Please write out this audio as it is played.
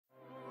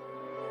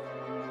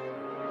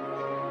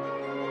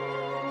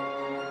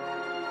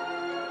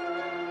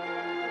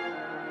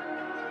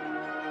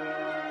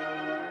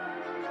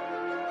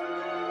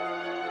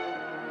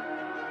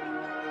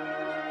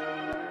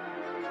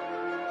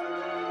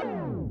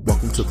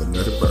Welcome to the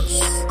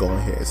Nerdiverse. Go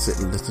ahead, sit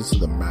and listen to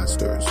the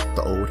masters,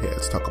 the old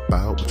heads, talk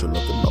about what you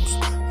love the most.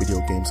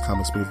 Video games,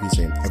 comics, movies,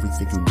 and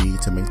everything you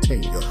need to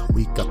maintain.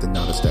 We got the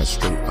knowledge that's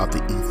straight out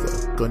the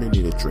ether. Gonna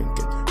need a drink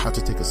and have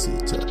to take a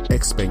seat to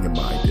expand your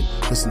mind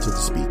and listen to the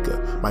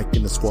speaker. Mike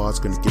and the squad's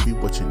gonna give you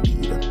what you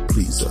need.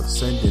 Please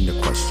send in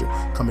a question,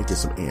 come and get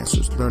some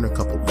answers, learn a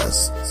couple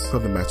lessons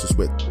from the masters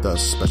with the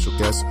special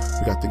guests.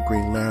 We got the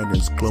Green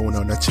Lanterns glowing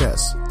on their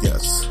chest.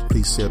 Yes,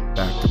 please sit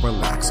back and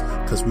relax,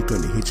 cause we're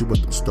gonna hit you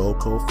with them stone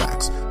cold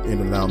facts.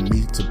 And allow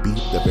me to be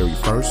the very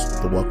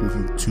first to welcome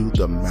you to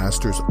the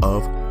masters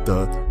of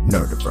the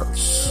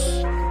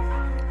Nerdiverse.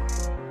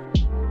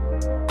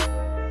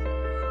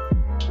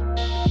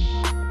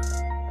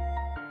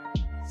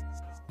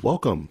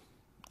 Welcome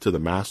to the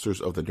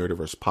Masters of the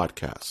Nerdiverse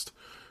podcast,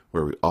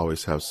 where we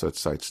always have such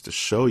sights to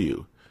show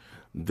you.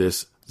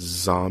 This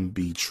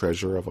zombie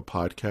treasure of a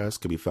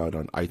podcast can be found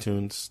on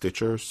iTunes,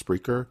 Stitcher,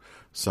 Spreaker,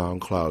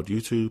 SoundCloud,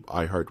 YouTube,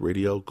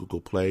 iHeartRadio,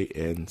 Google Play,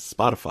 and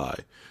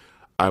Spotify.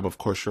 I'm, of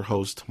course, your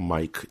host,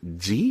 Mike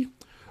G.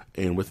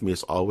 And with me,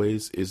 as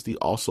always, is the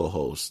also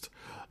host,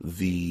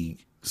 the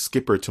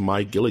skipper to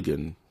my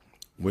Gilligan,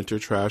 Winter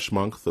Trash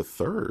Monk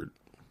III.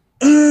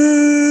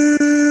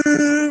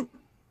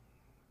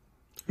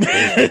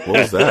 What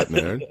was that,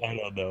 man? I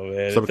don't know,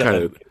 man.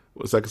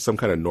 Was that some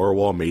kind of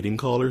Norwal mating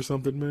call or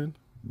something, man?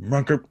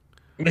 Monker.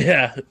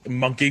 Yeah,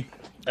 monkey.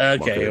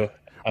 Okay.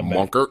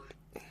 Monker.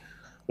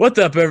 What's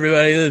up,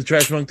 everybody? This is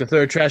Trash Monk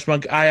III, Trash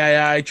Monk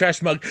I,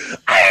 Trash Monk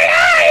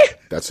I.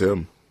 That's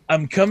him.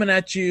 I'm coming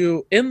at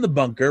you in the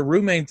bunker.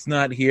 Roommate's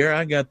not here.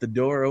 I got the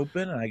door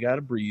open, and I got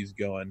a breeze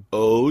going.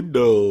 Oh,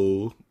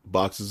 no.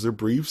 Boxes or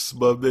briefs,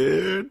 my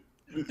man.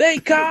 They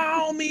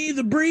call me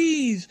the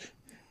breeze.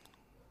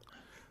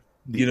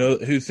 You know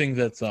who sings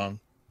that song?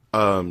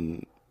 I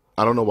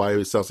don't know why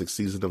it sounds like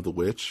Season of the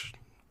Witch.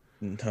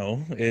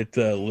 No, it's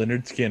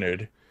Leonard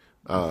Skinner.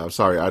 I'm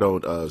sorry, I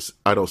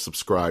don't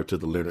subscribe to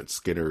the Leonard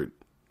Skinner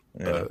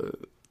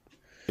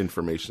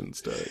information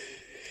stuff.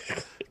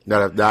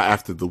 Not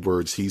after the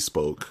words he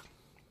spoke.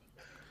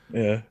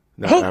 Yeah.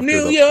 Hope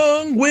Neil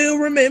Young will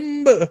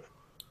remember.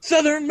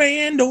 Southern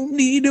man don't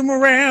need him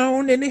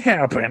around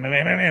anyhow.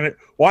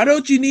 Why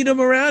don't you need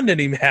him around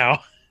anyhow?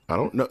 I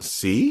don't know.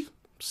 See?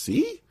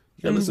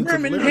 In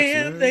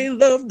Birmingham, they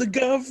love the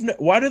governor.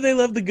 Why do they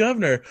love the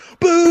governor?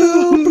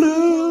 Boo,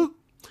 blue.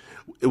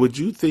 Would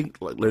you think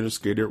like Leonard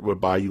Skinner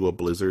would buy you a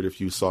Blizzard if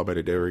you saw him at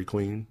a Dairy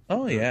Queen?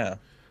 Oh, yeah.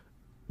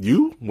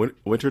 You?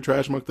 Winter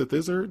Trash Monk the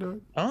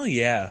Thizzard? Oh,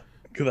 yeah.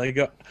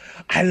 Because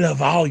I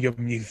love all your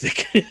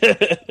music.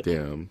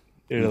 Damn.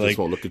 You're just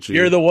won't look at you.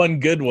 You're the one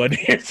good one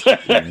here.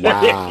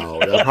 Wow.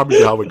 That's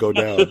probably how it would go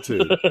down,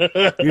 too.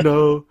 You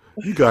know,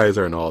 you guys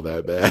aren't all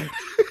that bad.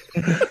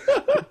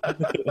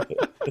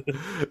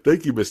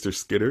 Thank you, Mr.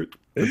 Skinner.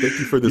 And thank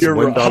you for this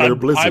 $1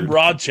 Blizzard. I'm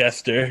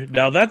Rochester.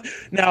 Now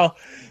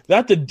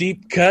that's a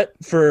deep cut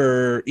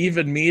for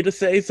even me to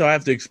say, so I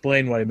have to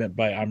explain what I meant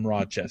by I'm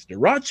Rochester.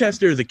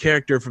 Rochester is a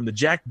character from the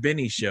Jack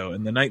Benny show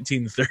in the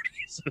 1930s.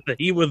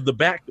 He was the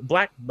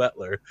black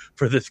butler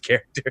for this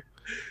character.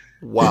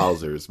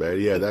 Wowzers, man.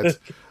 Yeah,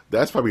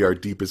 that's probably our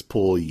deepest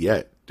pull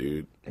yet,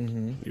 dude.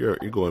 Mm-hmm. You're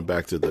going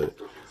back to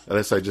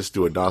unless I just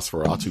do a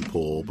Nosferatu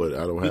pull, but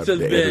I don't have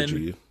the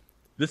energy.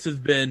 This has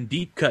been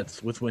Deep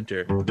Cuts with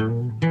Winter.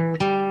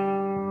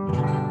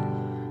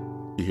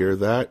 You hear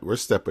that? We're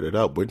stepping it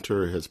up.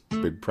 Winter has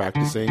been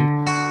practicing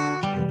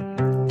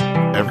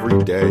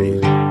every day.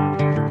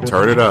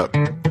 Turn it up.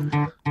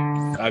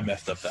 I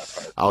messed up that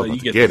part. I was about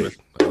to get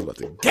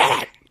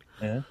it.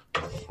 Yeah.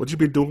 What you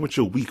been doing with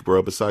your week,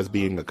 bro, besides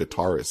being a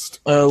guitarist?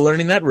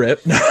 Learning that rip.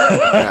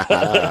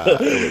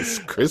 It was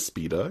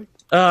crispy, dog.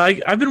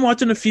 I've been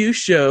watching a few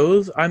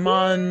shows. I'm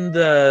on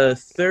the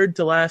third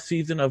to last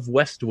season of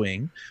West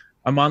Wing.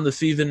 I'm on the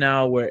season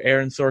now where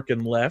Aaron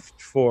Sorkin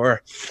left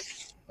for...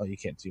 Oh, you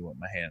can't see what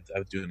my hands. I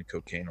was doing a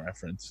cocaine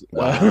reference.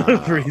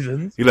 Wow.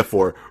 Reasons. You left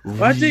for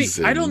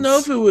reasons. I don't know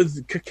if it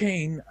was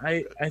cocaine.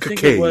 I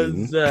think it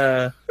was...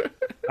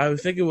 I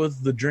was thinking it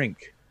was the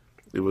drink.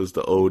 It was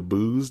the old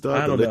booze,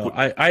 dog. I don't know.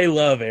 I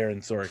love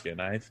Aaron Sorkin.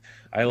 I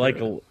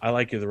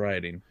like his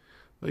writing.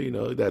 Well, you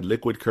know, that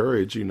liquid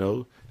courage, you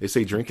know. They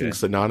say drinking's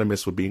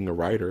synonymous with being a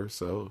writer,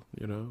 so,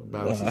 you know,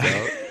 balances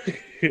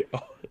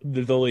out.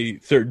 There's only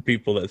certain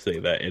people that say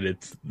that, and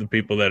it's the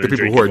people that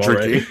who are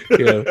drinking.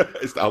 Yeah.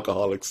 It's the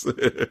alcoholics.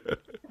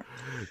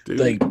 Dude.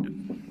 Like,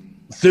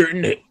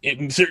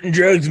 certain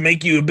drugs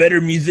make you a better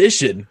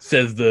musician,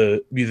 says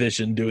the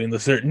musician doing the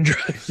certain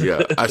drugs.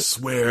 Yeah, I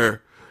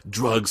swear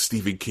drug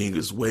Stephen King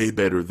is way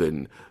better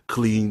than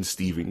clean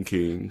Stephen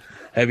King.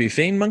 Have you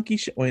seen Monkey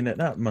Shine? Wait,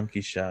 not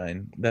Monkey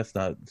Shine. That's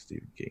not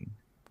Stephen King.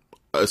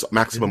 It's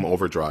Maximum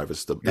Overdrive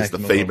is the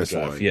famous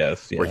Overdrive. one.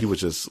 Yes, where he was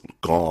just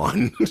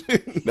gone.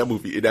 that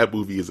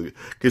movie is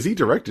because he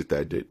directed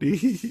that, didn't he?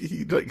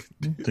 He I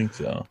think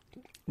so.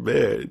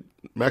 Man,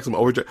 Maximum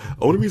Overdrive.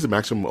 Only reason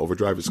Maximum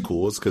Overdrive is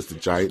cool is because the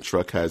giant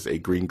truck has a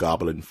Green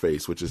Goblin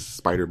face, which is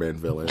Spider-Man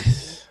villain.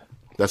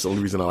 That's the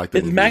only reason I like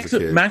the movie as a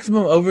kid.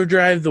 Maximum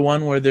Overdrive the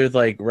one where there's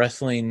like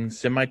wrestling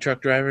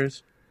semi-truck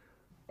drivers?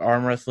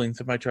 arm wrestling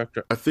semi truck.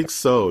 I think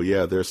so.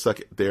 Yeah,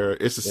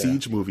 it's a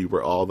siege movie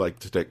where all like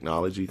the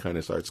technology kind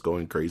of starts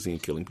going crazy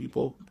and killing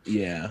people.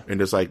 Yeah, and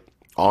there's like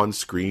on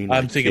screen.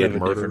 I'm like, thinking of a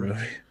murder. different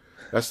movie.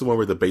 That's the one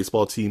where the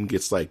baseball team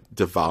gets like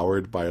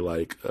devoured by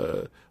like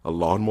a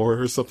lawnmower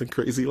or something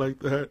crazy like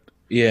that.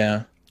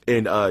 Yeah.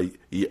 And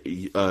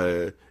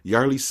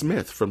Yarly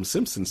Smith from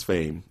Simpsons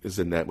fame is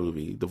in that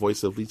movie. The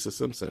voice of Lisa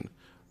Simpson.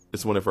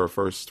 It's one of her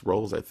first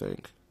roles, I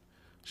think.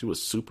 She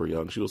was super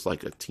young. She was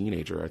like a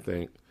teenager, I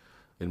think,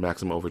 in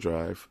Maximum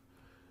Overdrive.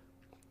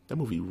 That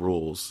movie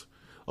rules.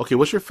 Okay,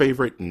 what's your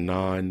favorite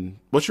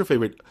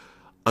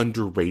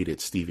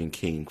underrated Stephen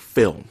King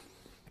film?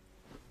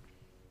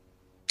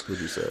 What would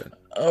you say?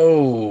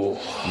 Oh.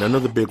 None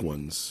of the big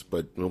ones,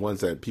 but the ones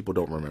that people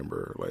don't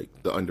remember, like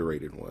the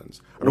underrated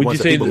ones. Or the Would ones you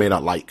that say people may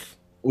not like.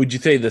 Would you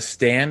say The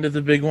Stand is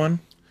the big one?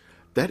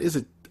 That is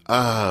you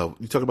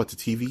talk about the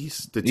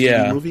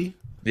TV movie?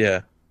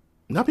 Yeah.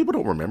 Now people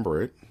don't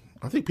remember it.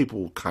 I think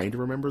people kind of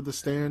remember The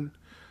Stand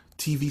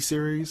TV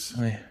series.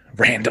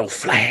 Randall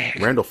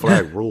Flagg. Randall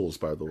Flagg rules,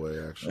 by the way,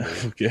 actually.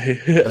 Okay.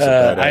 That's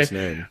a badass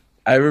name.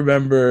 I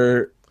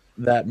remember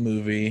that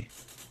movie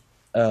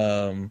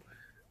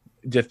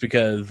just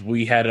because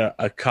we had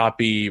a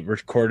copy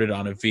recorded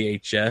on a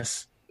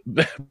VHS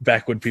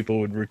back when people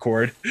would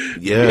record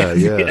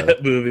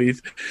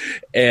movies.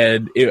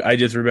 And I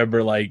just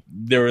remember like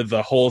there was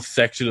a whole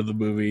section of the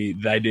movie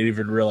that I didn't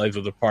even realize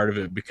was a part of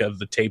it because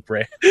the tape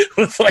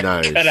was like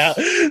cut out.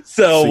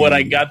 So when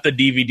I got the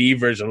DVD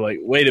version, I'm like,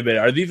 wait a minute,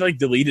 are these like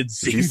deleted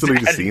scenes? These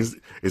deleted scenes?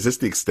 Is this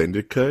the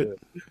extended cut?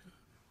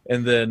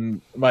 And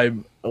then my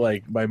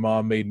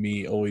mom made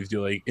me always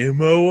do like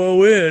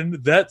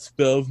MOON. That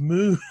spells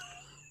moon.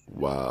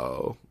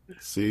 Wow.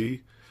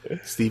 See?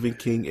 Stephen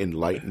King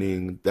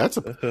enlightening. That's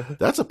a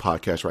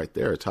podcast right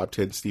there. Top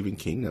 10 Stephen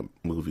King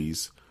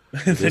movies.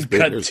 And then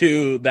cut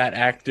to that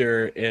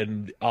actor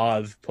in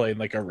Oz playing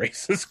like a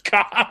racist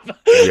cop.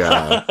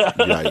 Yeah.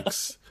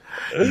 Yikes.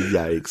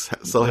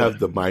 So have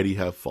the mighty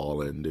have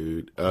fallen,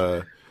 dude.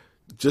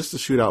 Just to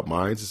shoot out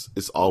minds,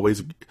 it's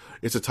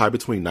a tie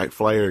between Night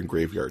Flyer and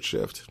Graveyard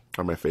Shift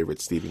are my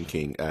favorite Stephen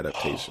King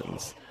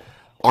adaptations.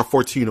 Or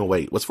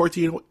 1408. What's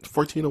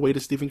 1408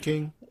 is Stephen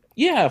King?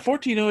 Yeah,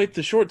 1408's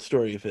a short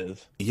story of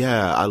his.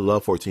 Yeah, I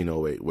love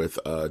 1408 with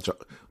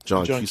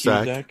John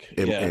Cusack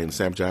and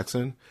Sam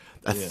Jackson.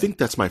 I think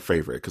that's my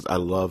favorite because I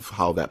love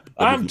how that.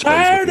 I'm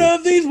tired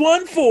of these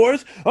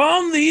 1/4s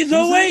on these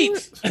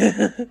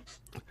 08s.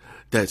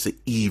 That's an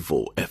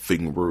evil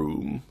effing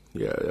room.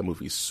 Yeah, that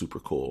movie's super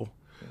cool.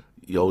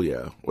 Yo,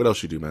 yeah. What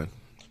else you do, man?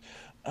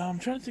 I'm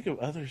trying to think of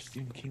other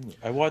Stephen King movies.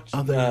 I watched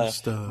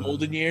stuff.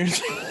 Golden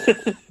Years.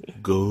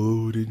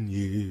 Golden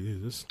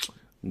Years.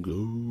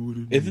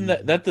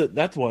 Isn't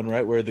that's one,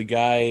 right, where the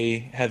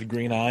guy has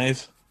green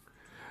eyes?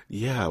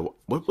 Yeah.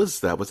 What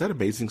was that? Was that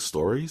Amazing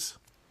Stories?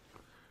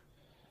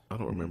 I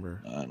don't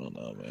remember. I don't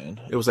know,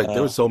 man. It was like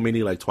there were so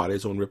many like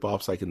Twilight Zone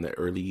ripoffs like in the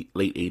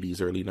late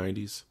 80s, early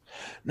 90s.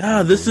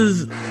 Nah, this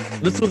was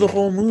a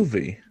whole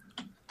movie.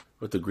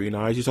 With the green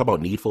eyes? You talk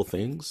about Needful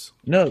Things?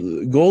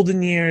 No,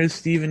 Golden Years,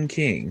 Stephen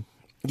King.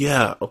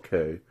 Yeah,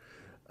 okay.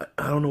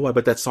 I don't know why,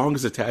 but that song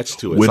is attached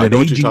to it. When an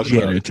aging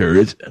janitor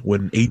is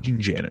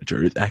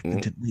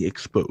accidentally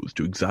exposed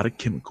to exotic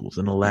chemicals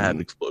in a lab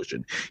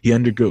explosion, he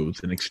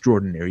undergoes an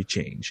extraordinary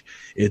change.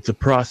 It's a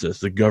process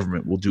the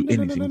government will do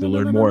anything to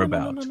learn more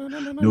about,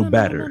 no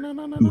matter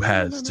who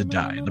has to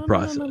die in the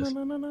process.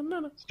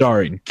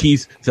 Starring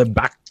Keith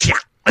Sebastian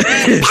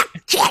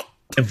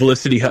and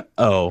Felicity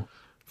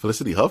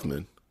Felicity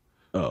Huffman?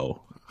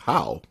 Oh.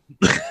 How?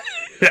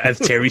 As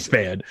Terry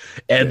Spann,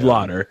 Ed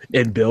Lauder,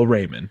 and Bill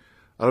Raymond.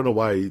 I don't know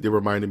why they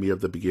reminded me of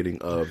the beginning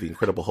of the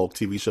Incredible Hulk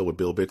TV show with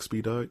Bill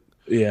Bixby died.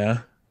 Yeah.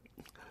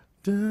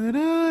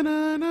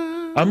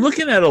 I'm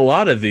looking at a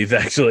lot of these,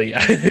 actually.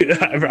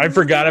 I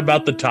forgot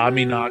about the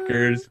Tommy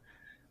Knockers,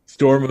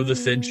 Storm of the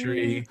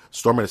Century.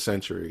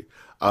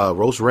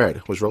 Rose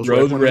Red. Was Rose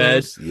Red? One Red.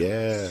 Of those?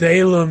 Yeah.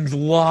 Salem's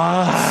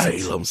Lot. I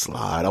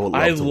would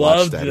love to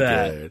watch that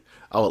again.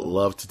 I would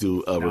love to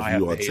do a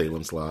review on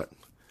Salem's Lot.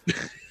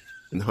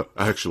 No,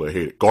 actually, I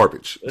hate it.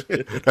 Garbage.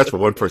 That's for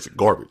one person.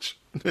 Garbage.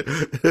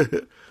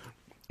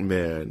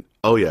 Man.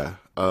 Oh, yeah.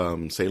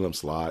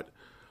 Salem's Lot.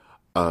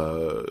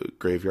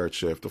 Graveyard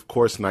Shift. Of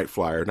course, Night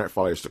Flyer. Night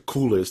Flyer is the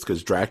coolest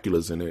because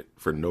Dracula's in it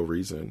for no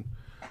reason.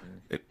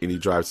 And he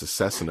drives a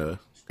Cessna.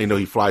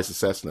 He flies a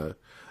Cessna.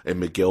 And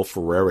Miguel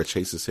Ferreira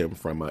chases him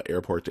from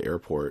airport to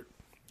airport.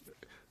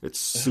 It's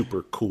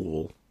super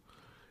cool.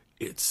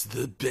 It's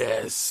the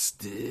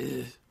best.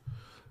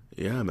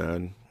 Yeah,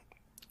 man.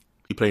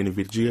 You play any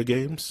video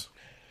games?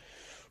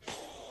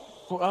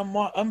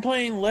 I'm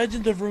playing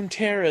Legends of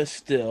Runeterra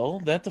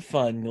still. That's a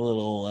fun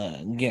little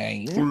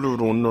game.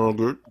 Little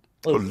nugget.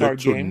 Little card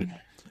game.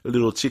 A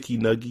little chicky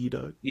nuggy,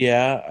 dog.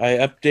 Yeah,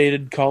 I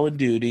updated Call of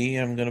Duty.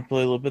 I'm gonna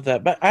play a little bit of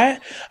that, but I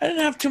didn't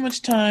have too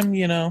much time,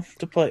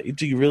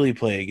 to really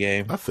play a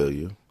game. I feel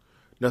you.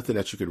 Nothing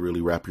that you could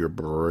really wrap your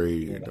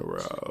brain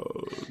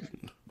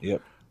around.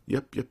 Yep.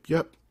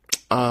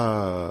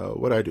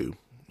 What I do?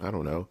 I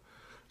don't know.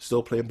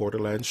 Still playing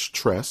Borderlands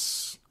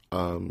Stress.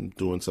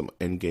 doing some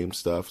endgame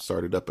stuff.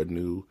 Started up a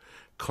new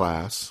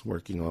class,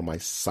 working on my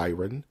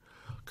Siren.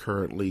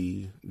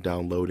 Currently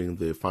downloading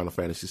the Final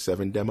Fantasy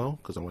VII demo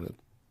because I want to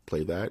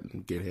play that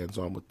and get hands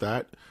on with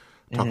that.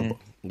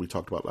 We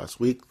talked about last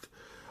week.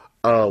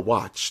 I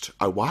watched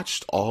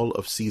all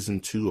of season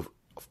 2 of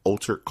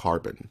Altered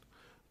Carbon,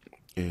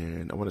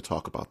 and I want to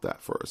talk about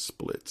that for a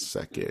split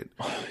second.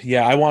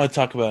 Yeah, I want to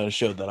talk about a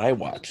show that I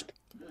watched.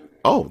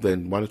 Oh,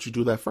 then why don't you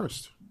do that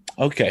first?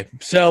 Okay,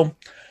 so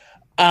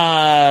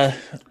my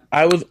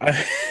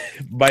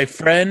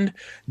friend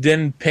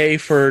didn't pay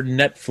for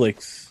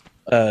Netflix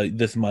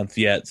this month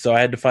yet, so I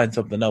had to find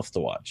something else to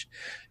watch.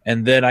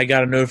 And then I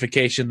got a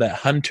notification that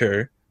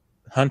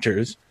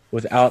Hunters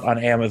was out on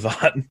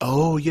Amazon.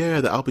 Oh yeah,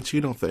 the Al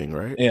Pacino thing,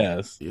 right?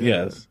 Yes,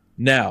 Yeah. yes.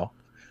 Now,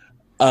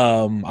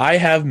 I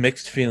have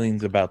mixed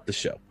feelings about the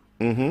show.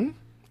 Mm-hmm.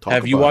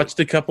 Have you watched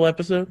a couple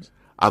episodes?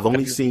 I've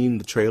only seen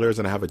the trailers,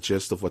 and I have a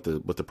gist of what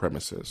the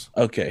premise is.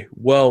 Okay,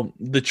 well,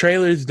 the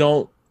trailers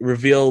don't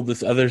reveal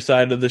this other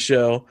side of the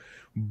show,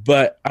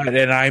 but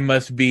I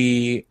must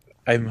be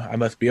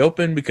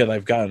open because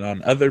I've gotten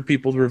on other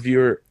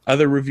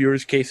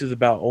reviewers' cases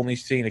about only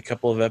seeing a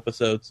couple of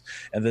episodes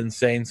and then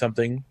saying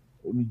something,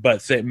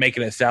 but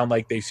making it sound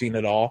like they've seen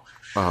it all.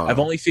 I've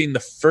only seen the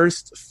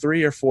first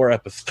 3 or 4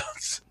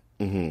 episodes.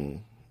 Mm-hmm.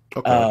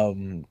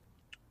 Okay.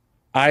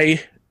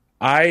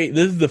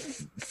 This is the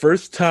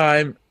first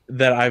time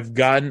that I've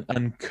gotten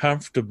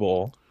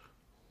uncomfortable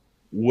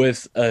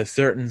with a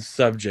certain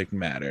subject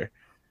matter.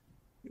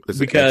 Is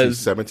it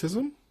because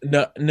anti-Semitism?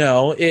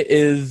 No, it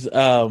is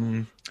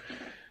the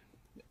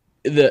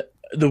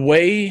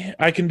way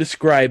I can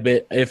describe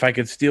it. If I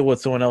could steal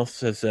what someone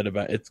else has said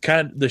about it,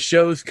 the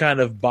show's kind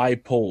of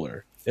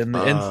bipolar. In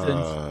the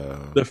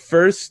instance, the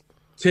first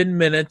 10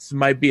 minutes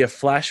might be a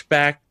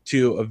flashback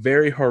to a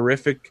very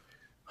horrific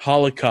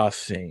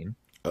Holocaust scene.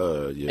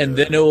 Yeah. And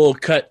then it will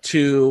cut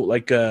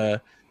to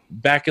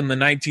back in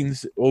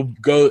the we'll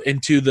go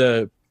into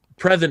the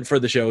present for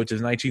the show, which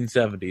is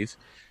 1970s,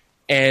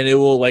 and it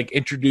will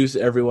introduce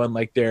everyone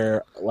like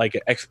they're like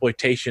an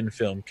exploitation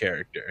film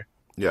character.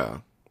 Yeah.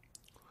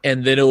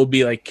 And then it will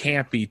be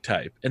campy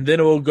type, and then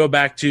it will go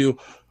back to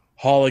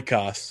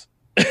Holocaust.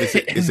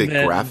 Is it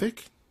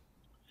graphic?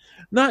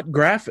 Not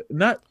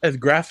as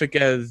graphic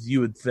as you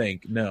would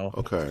think. No.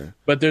 Okay.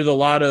 But there's a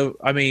lot of.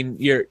 I mean,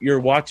 you're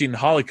watching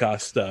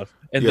Holocaust stuff,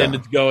 and then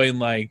it's going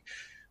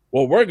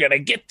well, we're gonna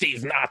get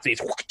these Nazis.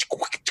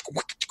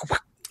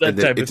 That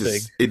type of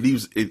thing.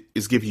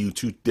 It's giving you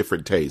 2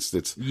 different tastes.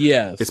 It's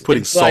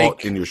putting it's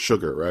salt in your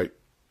sugar, right?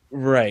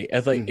 Right.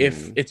 It's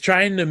if it's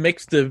trying to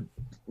mix the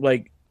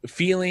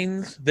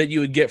feelings that you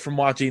would get from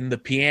watching The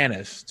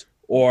Pianist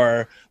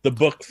or The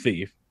Book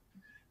Thief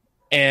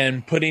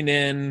and putting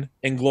in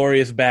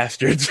Inglourious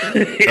Bastards.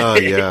 Oh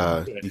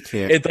yeah, you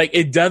can't. It's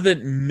it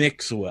doesn't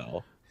mix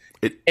well.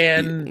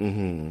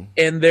 And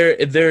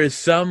there is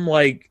some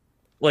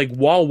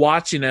while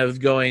watching, I was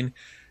going,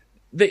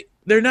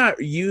 they're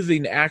not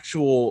using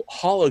actual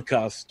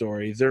Holocaust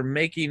stories. They're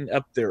making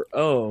up their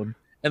own,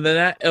 and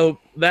then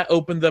that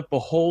opens up a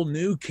whole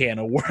new can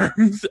of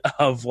worms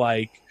of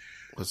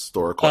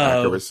historical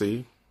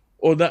accuracy.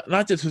 Or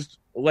not just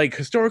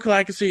historical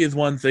accuracy is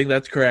one thing,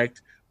 that's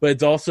correct, but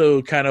it's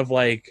also kind of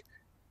what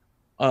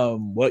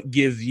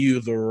gives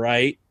you the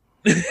right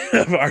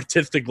of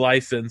artistic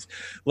license.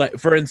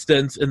 For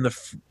instance, in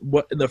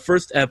the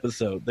first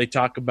episode, they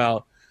talk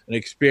about an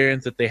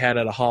experience that they had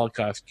at a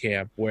Holocaust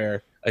camp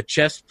where a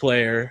chess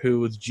player who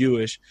was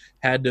Jewish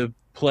had to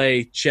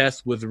play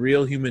chess with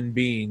real human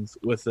beings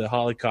with the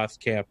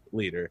Holocaust camp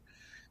leader.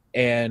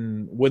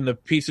 And when the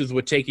pieces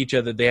would take each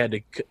other, they had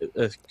to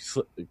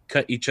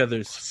cut each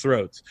other's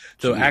throats.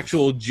 So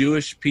actual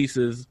Jewish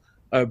pieces,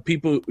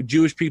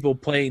 Jewish people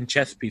playing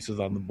chess pieces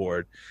on the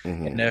board.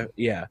 Mm-hmm. And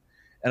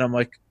and I'm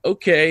like,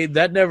 okay,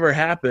 that never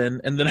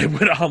happened. And then I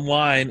went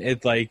online.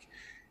 It's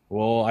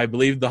well, I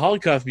believe the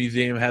Holocaust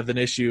Museum has an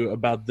issue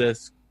about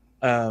this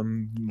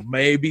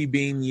maybe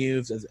being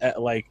used as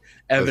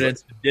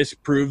evidence to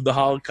disprove the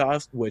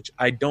Holocaust, which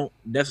I don't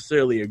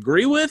necessarily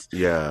agree with.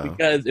 Yeah,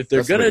 because if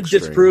they're gonna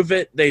disprove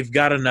it, they've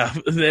got enough.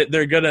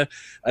 They're gonna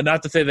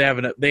not to say they have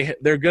enough.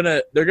 They're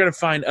gonna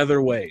find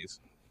other ways.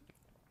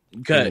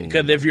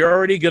 Because if you're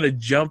already gonna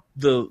jump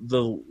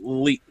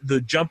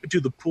the jump into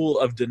the pool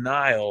of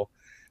denial,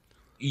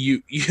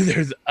 you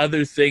there's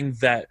other things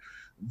that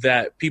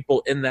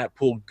people in that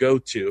pool go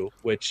to,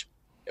 which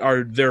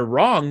they're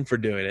wrong for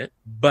doing it,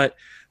 but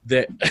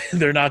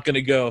they're not going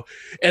to go.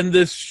 And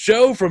this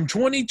show from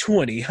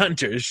 2020,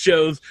 Hunters,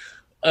 shows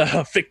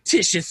a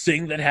fictitious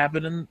thing that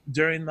happened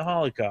during the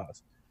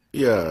Holocaust.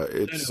 Yeah,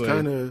 it's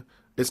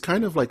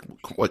kind of like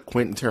what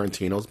Quentin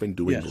Tarantino's been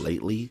doing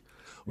lately,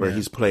 where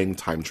he's playing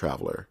time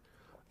traveler.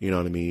 You know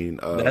what I mean?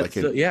 Like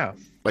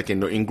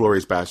in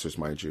Inglourious Bastards,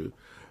 mind you,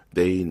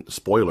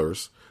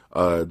 spoilers.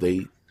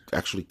 They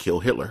actually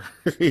kill Hitler.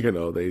 You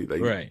know, they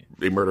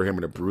murder him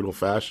in a brutal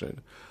fashion.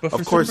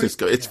 Of course,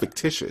 it's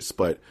fictitious,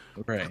 but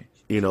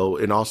you know,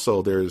 and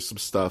also there's some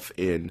stuff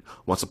in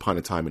Once Upon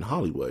a Time in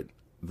Hollywood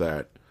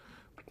that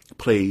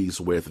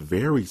plays with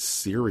very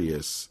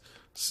serious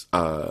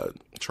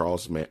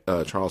Charles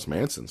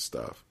Manson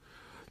stuff,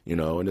 you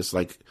know, and it's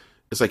like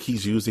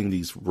he's using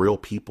these real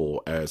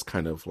people as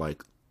kind of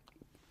like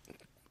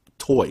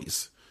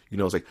toys. You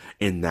know, it's like,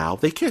 and now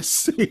they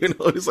kiss. You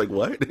know, it's like,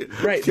 what?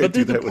 Right, but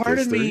there's a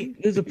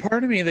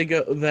part of me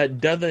that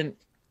doesn't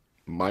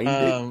mind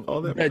it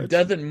all that much.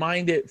 Doesn't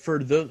mind it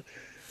for those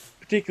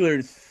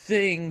particular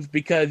things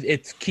because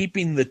it's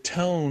keeping the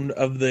tone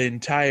of the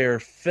entire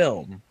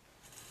film.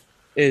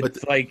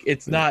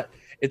 It's not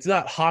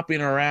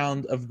hopping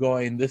around of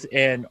going this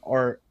and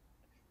or,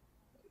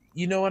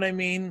 you know what I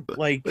mean?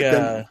 Like,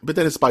 but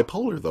then it's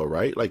bipolar though,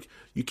 right? Like,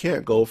 you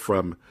can't go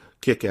from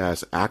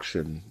kick-ass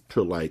action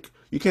to like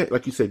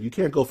you said, you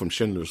can't go from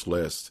Schindler's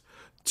List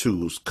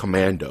to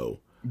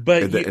Commando,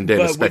 and then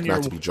expect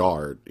not to be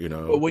jarred, you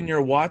know. But when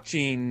you're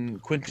watching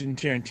Quentin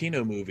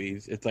Tarantino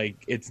movies, it's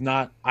like it's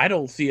not. I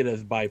don't see it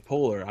as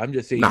bipolar. I'm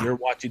just saying you're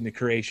watching the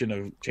creation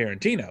of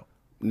Tarantino.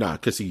 Nah,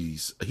 because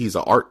he's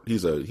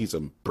a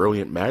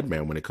brilliant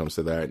madman when it comes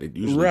to that, and it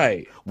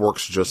usually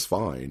works just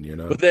fine, you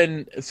know. But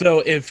then, so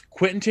if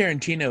Quentin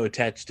Tarantino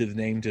attached his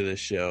name to this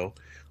show,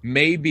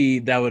 maybe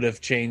that would have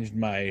changed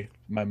my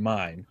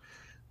mind.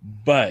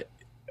 But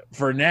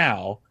for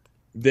now,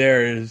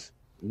 there's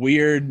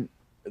weird,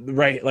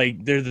 right?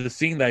 Like there's a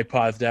scene that I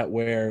paused at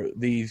where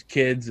these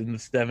kids in the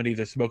 70s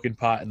are smoking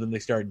pot, and then they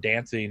start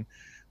dancing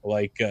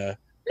like night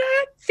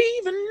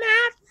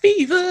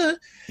fever,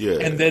 yeah.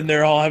 And then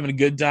they're all having a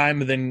good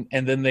time, and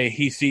then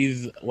he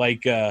sees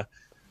like in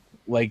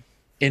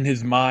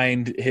his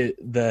mind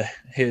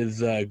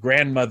his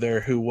grandmother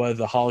who was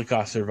a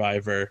Holocaust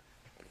survivor,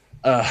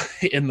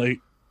 in the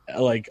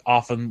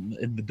often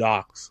in the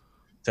docks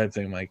type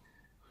thing. Like,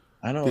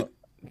 I don't.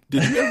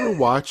 Did you ever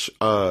watch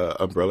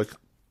Umbrella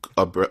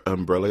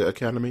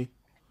Academy?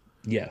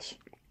 Yes.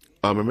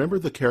 Remember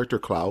the character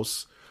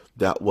Klaus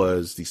that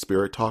was the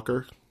spirit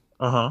talker?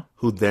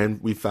 Who then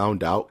we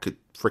found out could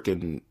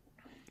freaking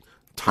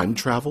time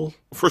travel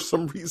for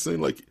some reason.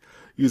 Like,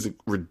 he was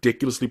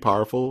ridiculously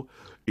powerful,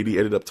 and he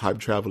ended up time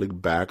traveling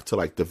back to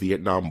like the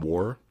Vietnam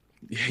War.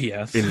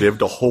 Yes. And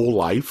lived a whole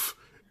life.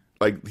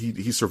 Like,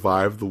 he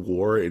survived the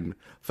war and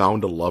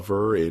found a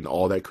lover and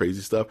all that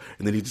crazy stuff,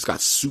 and then he just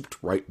got souped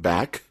right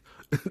back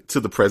to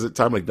the present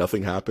time like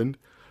nothing happened.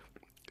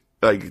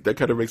 Like, that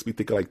kind of makes me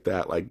think like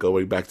that, like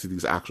going back to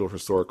these actual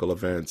historical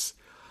events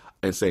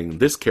and saying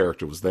this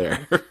character was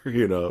there,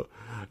 you know,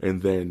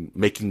 and then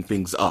making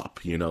things up,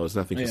 you know, it's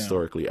nothing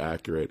historically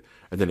accurate,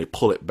 and then they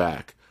pull it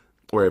back.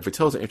 Where if it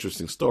tells an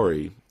interesting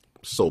story,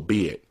 so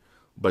be it.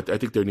 But I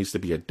think there needs to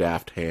be a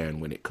daft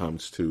hand when it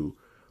comes to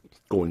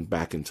going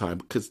back in time,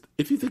 because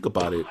if you think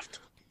about it,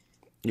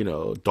 you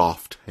know,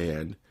 doffed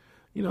hand,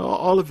 you know,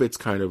 all of it's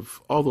kind of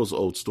all those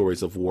old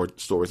stories of war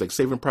stories, like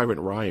Saving Private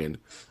Ryan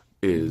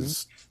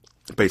is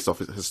based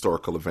off of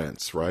historical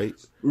events, right?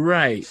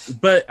 Right,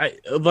 but I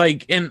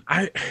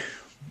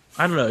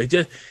don't know.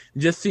 It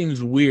just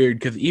seems weird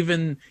because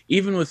even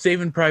with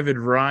Saving Private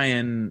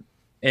Ryan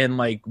and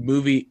like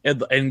movie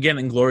and again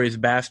Inglourious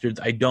Bastards,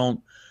 I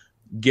don't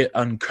get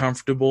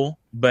uncomfortable,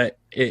 but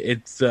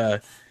it's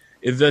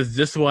does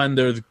this one.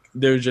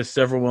 There's just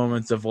several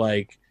moments of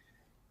like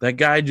that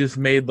guy just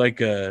made like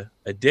a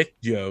dick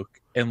joke,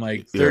 and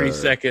like 30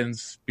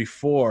 seconds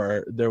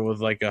before there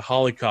was like a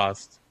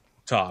Holocaust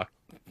talk.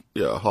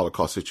 Yeah, a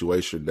Holocaust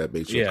situation that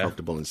makes you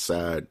comfortable and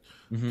sad,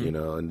 you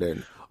know, and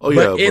then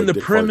the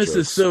premise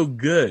is so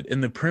good,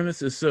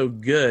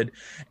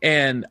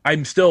 and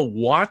I'm still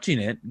watching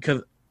it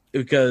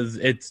because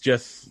it's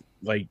just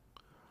like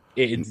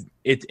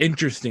it's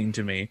interesting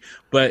to me,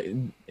 but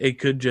it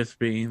could just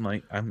be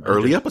like I'm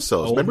early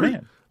episodes. Remember,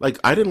 man. Like,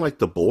 I didn't like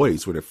The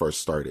Boys when it first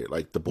started.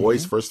 Like, The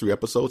Boys' first 3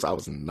 episodes, I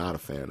was not a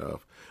fan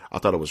of. I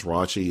thought it was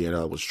raunchy and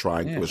it was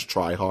try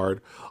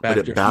hard, but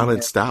it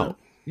balanced out.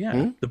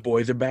 Yeah, The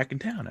Boys are back in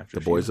town after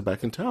The Boys are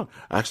back in town.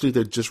 Actually,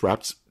 they just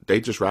wrapped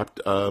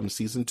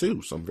season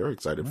 2, so I'm very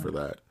excited for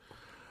that.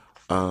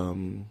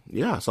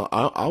 So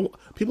I'll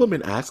people have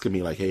been asking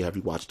me like, hey, have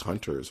you watched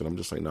Hunters? And I'm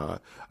just like, nah,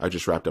 I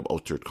just wrapped up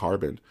Altered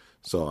Carbon.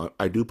 So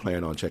I do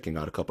plan on checking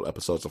out a couple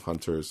episodes of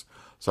Hunters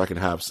so I can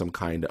have some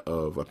kind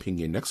of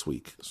opinion next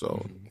week.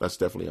 So that's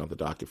definitely on the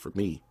docket for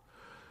me.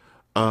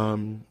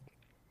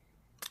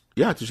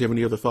 Yeah, did you have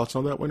any other thoughts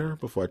on that, Winner,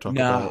 before I talk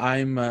about...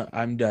 No,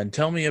 I'm done.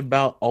 Tell me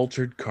about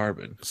Altered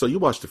Carbon. So you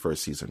watched the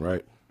first season,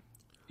 right?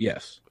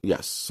 Yes.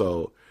 Yes,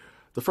 so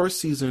the first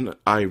season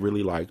I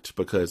really liked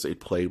because it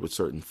played with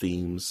certain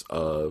themes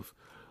of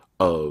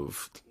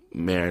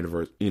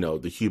man,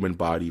 the human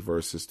body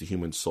versus the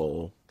human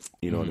soul.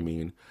 You know what I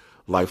mean?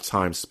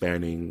 Lifetime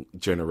spanning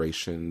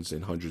generations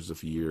and hundreds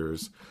of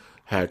years.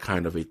 Had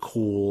kind of a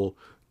cool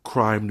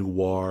crime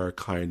noir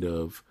kind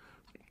of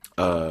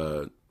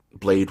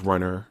Blade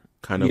Runner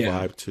kind of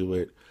vibe to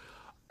it.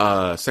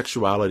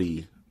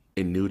 Sexuality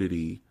and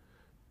nudity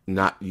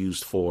not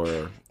used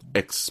for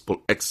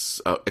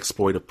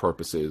exploitive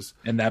purposes.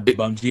 And that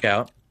bums you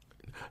out?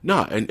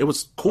 No, and it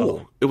was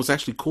cool. It was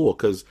actually cool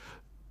because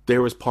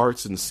there was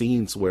parts and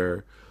scenes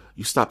where,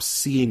 you stop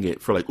seeing it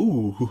for like,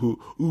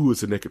 ooh,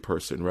 it's a naked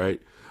person,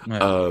 right?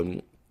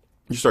 Right.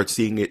 You start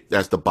seeing it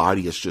as the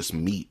body is just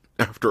meat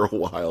after a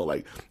while,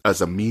 like as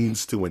a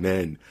means to an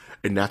end.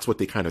 And that's what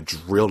they kind of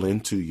drill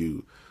into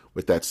you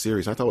with that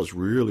series. I thought it was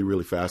really,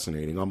 really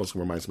fascinating. Almost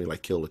reminds me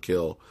like Kill la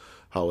Kill,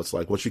 how it's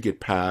like once you get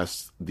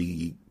past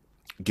the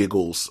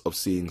giggles of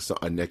seeing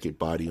a naked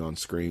body on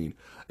screen,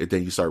 and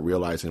then you start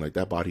realizing like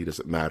that body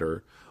doesn't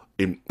matter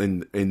in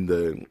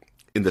the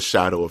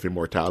shadow of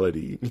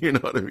immortality. You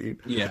know what I mean?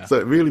 Yeah. So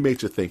it really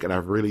makes you think, and I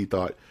really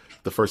thought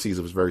the first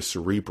season was very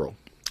cerebral.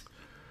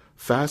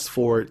 Fast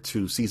forward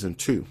to season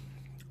 2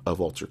 of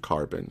Altered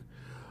Carbon.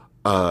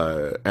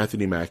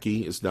 Anthony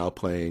Mackie is now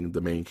playing the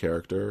main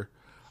character,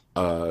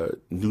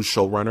 new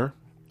showrunner,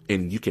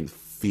 and you can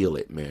feel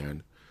it,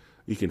 man.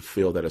 You can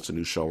feel that it's a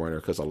new showrunner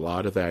because a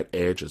lot of that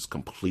edge is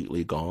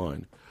completely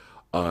gone.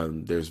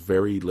 There's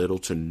very little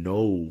to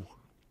no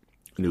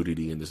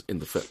nudity in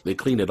the they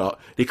clean it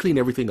up. They clean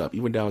everything up,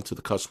 even down to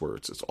the cuss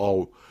words. It's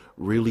all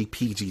really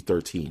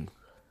PG-13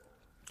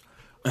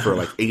 for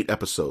like 8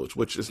 episodes,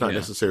 which is not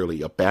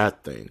necessarily a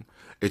bad thing.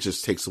 It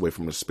just takes away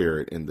from the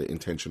spirit and the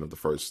intention of the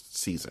first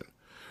season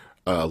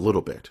a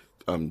little bit,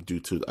 due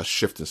to a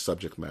shift in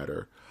subject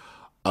matter.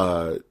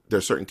 There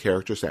are certain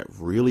characters that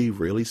really,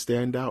 really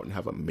stand out and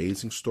have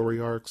amazing story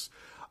arcs,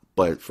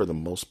 but for the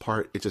most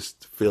part, it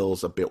just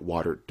feels a bit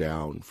watered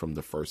down from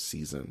the first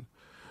season.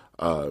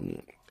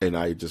 And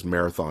I just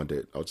marathoned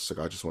it. I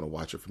just want to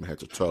watch it from head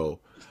to toe.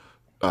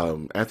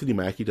 Anthony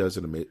Mackie does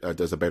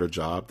a better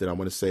job than I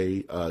want to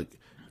say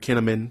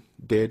Kinnaman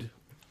did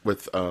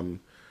with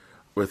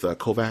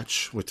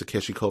Kovacs, with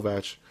Takeshi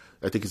Kovacs.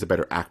 I think he's a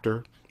better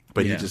actor,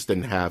 but he just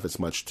didn't have as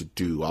much to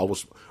do. I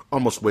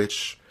almost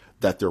wish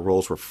that their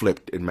roles were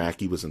flipped and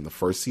Mackie was in the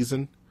first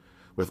season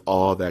with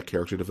all that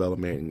character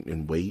development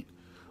and weight,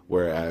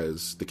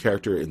 whereas the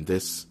character in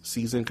this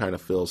season kind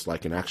of feels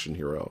like an action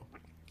hero.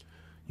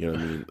 You know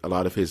what I mean? A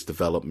lot of his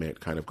development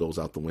kind of goes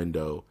out the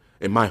window,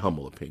 in my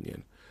humble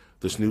opinion.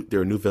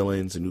 There are new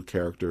villains and new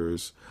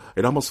characters.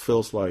 It almost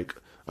feels like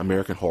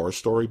American Horror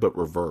Story, but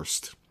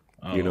reversed.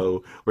 Oh. You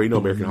know, where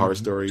American Horror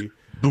Story,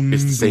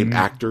 it's the same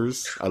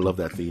actors. I love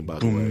that theme, by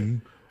the way.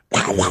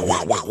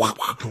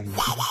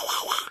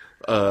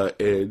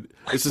 And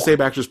it's the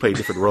same actors playing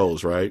different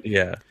roles, right?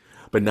 Yeah.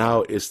 But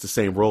now it's the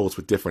same roles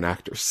with different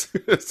actors.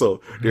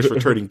 So there's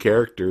returning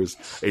characters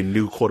and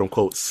new quote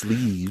unquote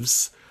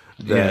sleeves.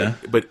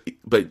 But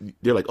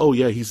they're like, oh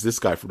yeah, he's this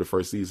guy from the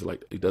first season.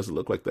 Like, he doesn't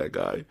look like that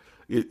guy.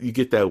 You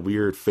get that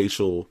weird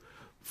facial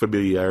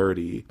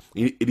familiarity.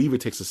 It even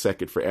takes a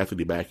second for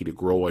Anthony Mackie to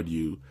grow on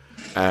you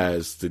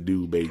as the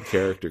new main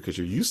character because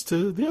you're used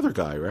to the other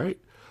guy, right?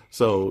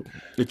 So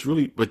it's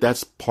really, but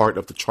that's part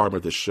of the charm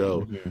of the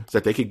show, is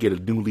that they could get a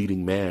new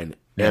leading man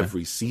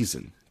every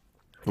season.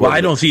 Well,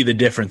 I don't see the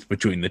difference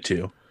between the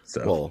two.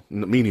 So. Well,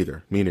 me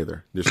neither.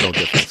 There's no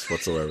difference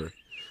whatsoever.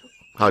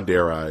 How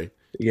dare I?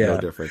 Yeah. No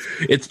difference.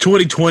 It's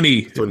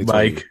 2020,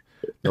 Mike.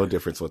 No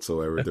difference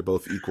whatsoever. They're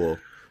both equal.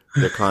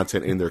 Their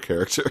content and their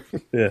character.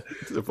 Yeah.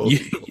 They're both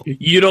equal.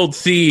 You don't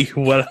see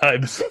what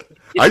I'm...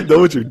 I know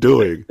what you're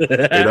doing,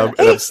 and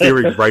I'm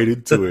steering right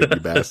into it, you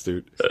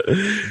bastard.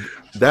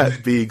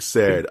 That being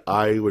said,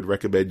 I would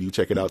recommend you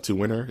check it out to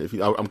Winter.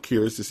 I'm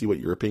curious to see what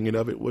your opinion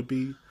of it would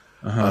be,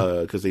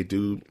 because they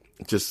do.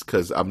 Just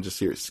because I'm just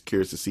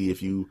curious to see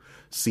if you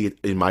see it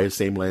in my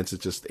same lens as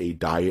just a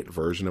diet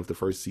version of the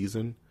first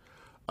season.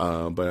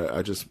 But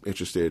I'm just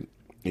interested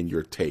in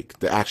your take.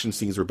 The action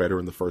scenes were better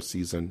in the first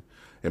season,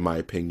 in my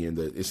opinion.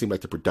 It seemed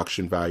like the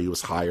production value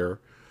was higher.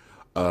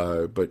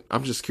 But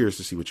I'm just curious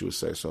to see what you would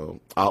say.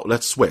 So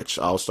let's switch.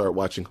 I'll start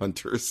watching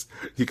Hunters.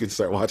 You can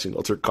start watching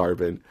Altered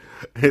Carbon.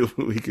 And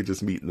we could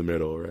just meet in the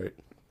middle, right?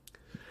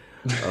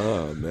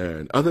 Oh,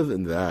 man. Other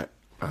than that,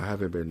 I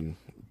haven't been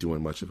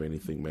doing much of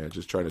anything, man.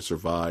 Just trying to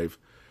survive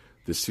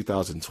this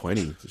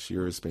 2020. This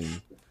year has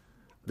been...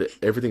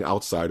 everything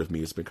outside of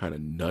me has been kind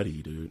of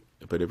nutty, dude.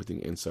 But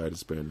everything inside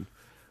has been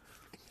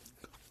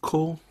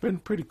cool. Been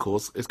pretty cool.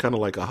 It's kind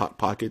of like a hot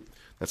pocket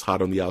that's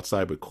hot on the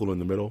outside but cool in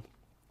the middle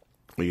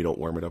when you don't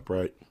warm it up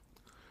right.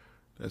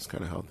 That's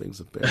kind of how things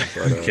have been.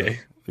 But, okay.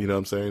 You know what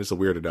I'm saying? It's a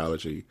weird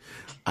analogy.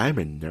 I'm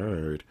a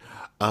nerd.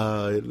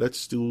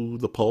 Let's do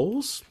the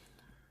polls.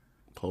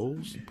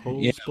 Polls?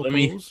 Yeah, let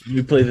me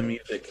play the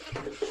music.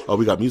 Oh,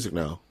 we got music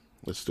now.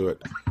 Let's do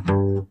it.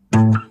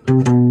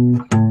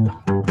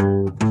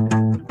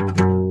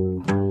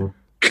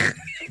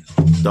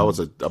 That was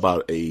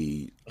about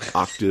a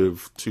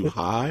octave too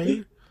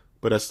high,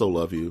 but I still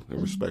love you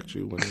and respect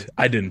you.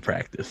 I didn't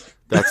practice.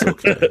 That's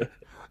okay.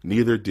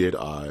 Neither did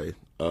I.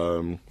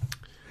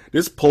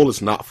 This poll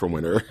is not for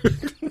Winter.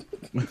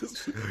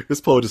 This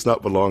poll does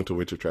not belong to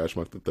Winter Trash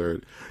Month the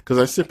 3rd, because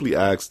I simply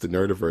asked the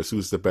Nerdiverse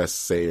who's the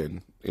best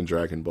Saiyan in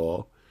Dragon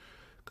Ball.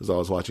 Because I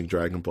was watching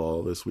Dragon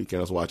Ball this weekend.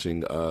 I was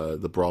watching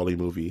the Brawly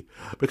movie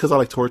because I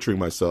like torturing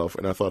myself,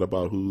 and I thought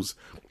about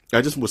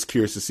I just was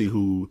curious to see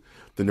who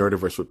the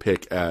Nerdiverse would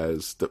pick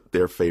as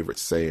their favorite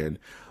Saiyan.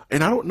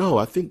 And I don't know.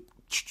 I think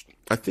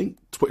I think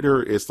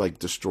Twitter is like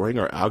destroying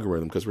our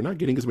algorithm because we're not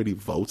getting as many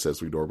votes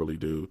as we normally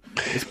do.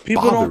 It's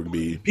bothering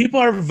me. People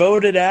are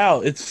voted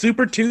out. It's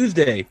Super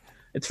Tuesday.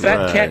 It's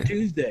Fat Cat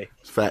Tuesday.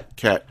 Fat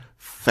Cat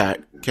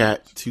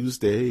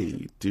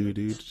Tuesday.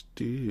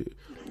 Do.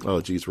 Oh,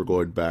 geez, we're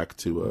going back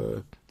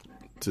to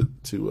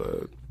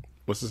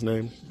what's his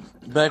name?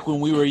 Back when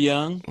we were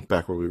young.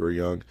 Back when we were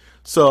young.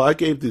 So I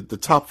gave the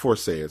top 4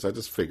 Saiyans. I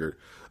just figured,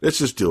 let's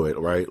just do it,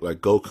 right? Like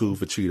Goku,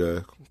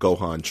 Vegeta,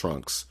 Gohan,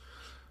 Trunks.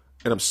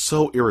 And I'm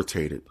so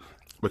irritated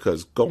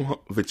because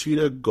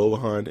Vegeta,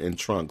 Gohan, and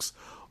Trunks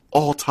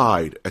all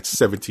tied at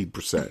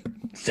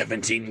 17%.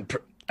 17.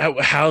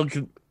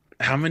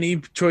 How many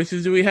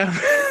choices do we have?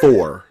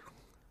 4.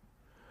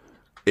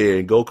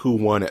 And Goku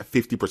won at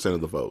 50%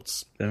 of the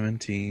votes.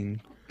 17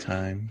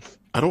 times.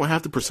 I don't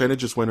have the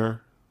percentages,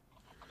 winner.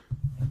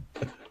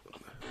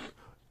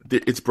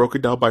 It's broken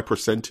down by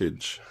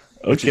percentage.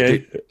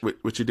 Okay.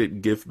 Which you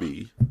didn't give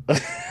me.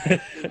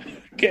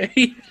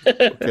 Okay.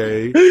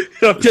 Okay.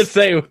 I'm just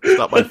saying. It's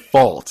not my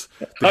fault.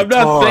 I'm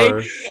not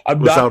saying.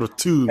 I'm not. Out of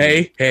tune.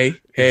 Hey.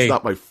 It's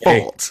not my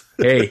fault.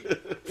 Hey.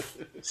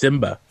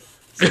 Simba.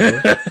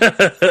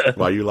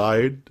 Why you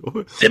lying?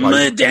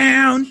 Simmer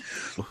down.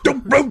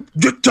 Don't broke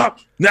your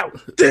top. Now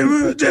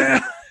simmer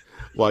down.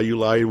 Why you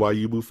lying? Why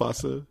you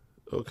Mufasa?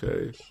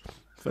 Okay.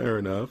 Fair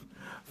enough.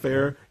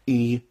 Fair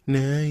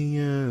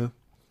enough.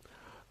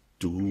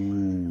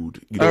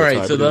 Dude. You know all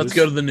right, so let's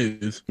go to the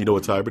news. You know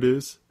what time it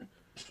is?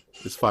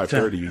 It's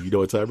 5:30. You know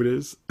what time it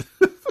is?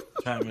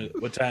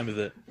 What time is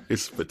it?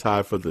 It's the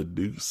time for the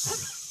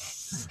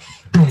news.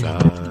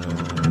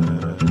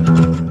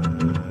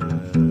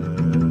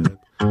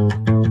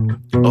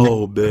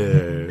 Oh,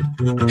 man.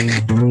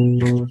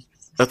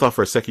 I thought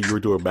for a second you were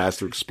doing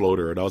Master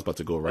Exploder, and I was about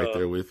to go right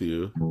there with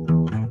you.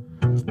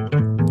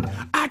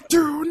 I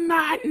do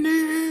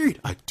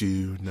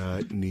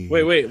not need.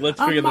 Wait. Let's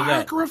figure this out.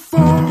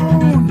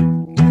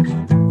 Microphone.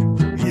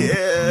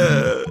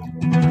 Yeah.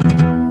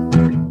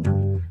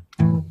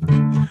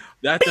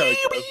 That's how it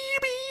goes.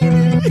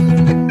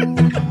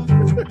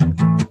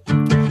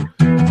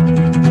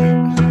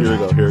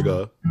 Here we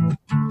go.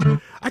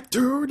 I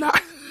do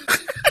not.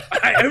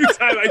 Every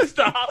time I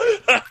stop.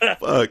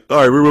 Fuck. All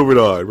right, we're moving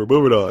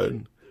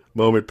on.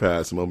 Moment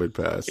pass.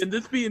 Can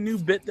this be a new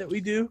bit that we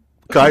do?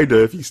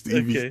 Kinda. If you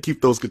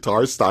keep those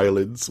guitar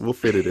stylings, we'll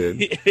fit it in.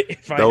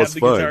 If I have the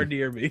guitar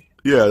near me.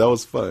 Yeah, that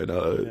was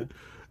fun.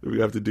 We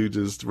have to do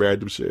just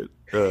random shit.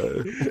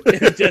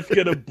 It's just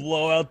gonna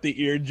blow out the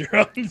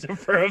eardrums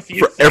for a few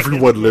seconds.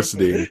 Everyone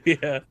listening.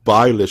 Yeah.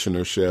 By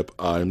listenership,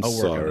 I'm I'll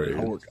sorry.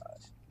 I'll work on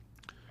it.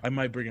 I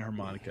might bring a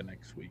harmonica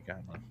next week. I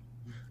don't know.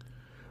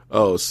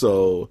 Oh,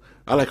 so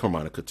I like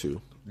harmonica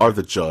too. Or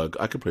the jug.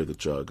 I can play the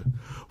jug.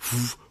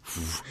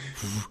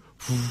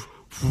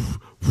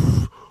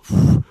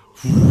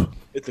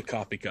 It's a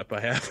coffee cup I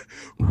have.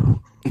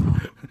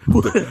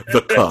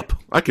 the cup.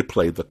 I could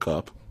play the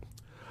cup.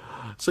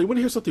 So you want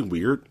to hear something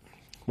weird,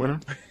 Winter?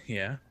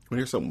 Yeah. Want to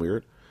hear something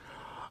weird?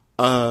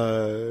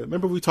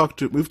 Remember we've talked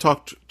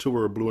to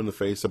her blue in the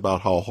face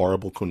about how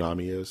horrible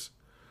Konami is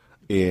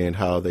and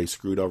how they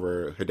screwed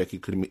over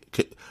Hideki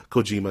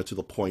Kojima to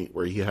the point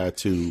where he had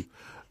to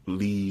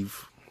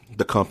leave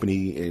the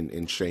company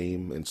in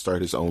shame and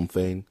start his own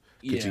thing,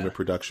 Kojima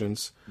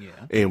Productions.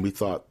 Yeah. And we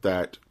thought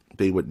that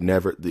they would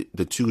never,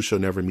 the two shall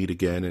never meet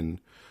again, and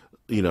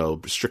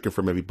stricken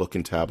from every book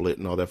and tablet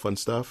and all that fun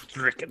stuff.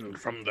 Stricken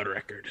from the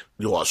record.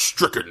 You are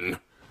stricken.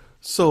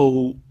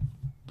 So,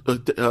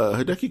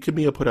 Hideki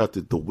Kamiya put out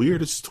the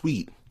weirdest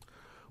tweet,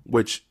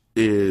 which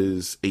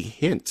is a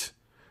hint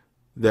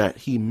that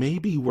he may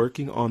be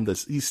working on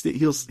this.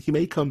 He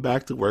may come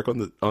back to work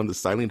on the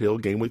Silent Hill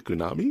game with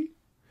Konami.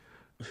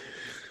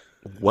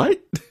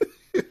 What?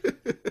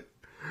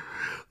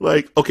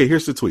 Okay,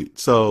 here's the tweet.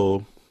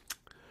 So,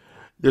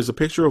 there's a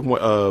picture of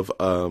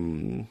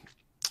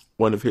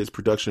one of his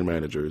production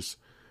managers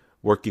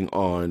working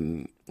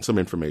on some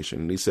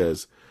information, and he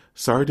says,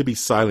 "Sorry to be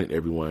silent,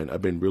 everyone.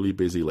 I've been really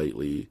busy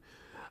lately.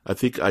 I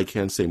think I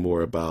can say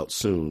more about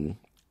soon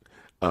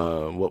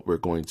what we're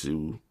going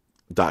to ...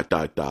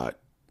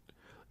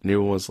 And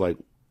everyone's like,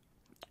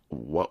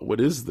 what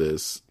is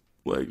this?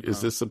 Like, is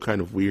this some kind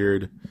of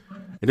weird...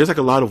 And there's like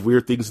a lot of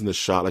weird things in the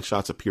shot, like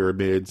shots of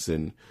pyramids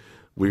and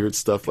weird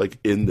stuff like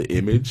in the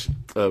image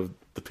of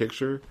the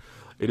picture.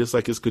 It is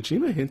like, is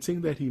Kojima hinting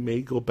that he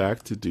may go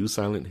back to do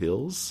Silent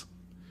Hills?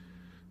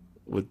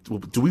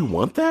 Do we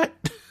want that?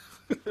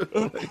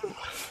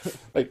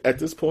 like at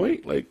this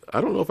point,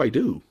 I don't know if I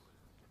do.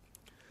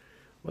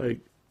 I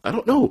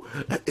don't know.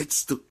 I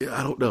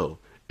don't know.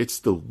 It's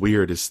the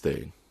weirdest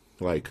thing.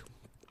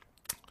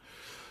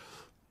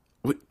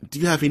 Do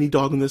you have any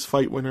dog in this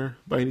fight, Winner,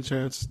 by any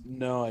chance?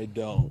 No, I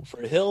don't.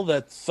 For a hill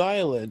that's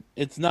silent,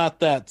 it's not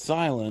that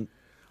silent.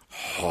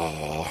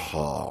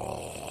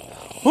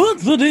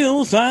 What's the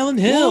deal, Silent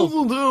Hill?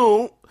 What's the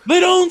deal?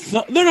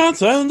 They're not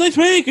silent, they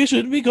speak. It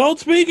should be called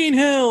Speaking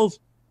Hills.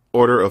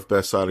 Order of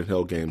best Silent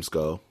Hill games,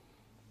 go.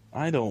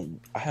 I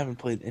haven't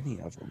played any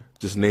of them.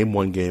 Just name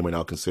one game and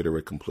I'll consider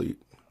it complete.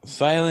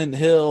 Silent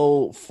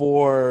Hill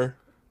 4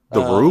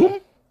 The Room?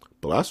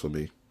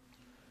 Blasphemy.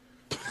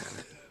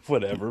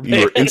 Whatever, man.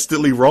 You were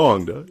instantly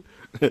wrong, Doug.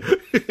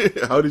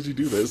 How did you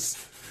do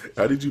this?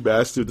 How did you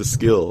master the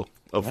skill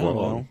of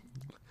wrong?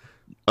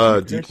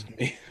 Do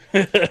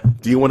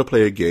you want to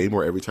play a game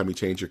where every time you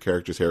change your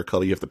character's hair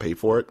color, you have to pay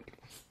for it?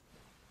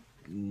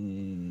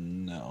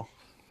 No.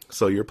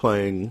 So you're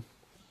playing...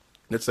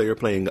 Let's say you're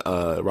playing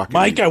Rocket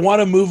Mike, League. I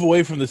want to move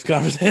away from this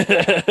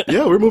conversation.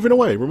 Yeah, we're moving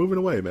away. We're moving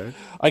away, man.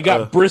 I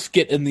got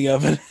brisket in the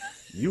oven.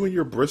 You and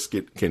your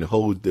brisket can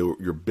hold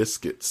your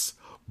biscuits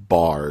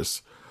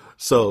bars.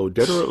 So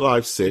Dead or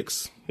Alive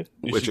 6,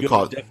 which you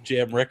call Def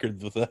Jam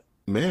Records with that.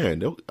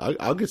 Man,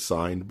 I'll get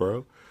signed,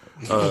 bro.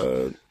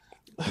 I'll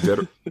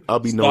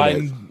be known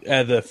signed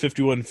at the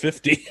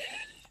 5150.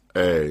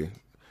 Hey,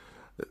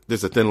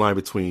 there's a thin line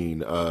between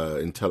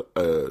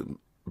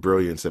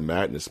brilliance and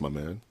madness, my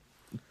man.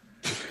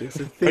 There's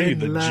a Are you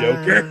the line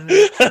Joker?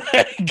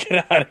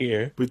 Get out of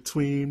here.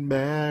 between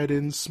mad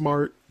and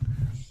smart.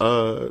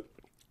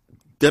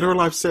 Dead or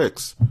Alive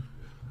 6.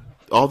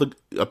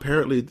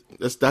 Apparently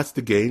that's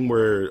the game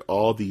where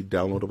all the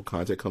downloadable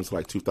content comes to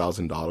like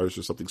 $2,000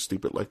 or something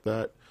stupid like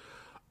that.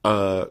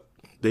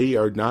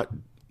 They're not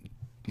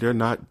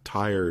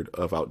tired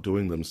of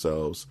outdoing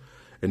themselves,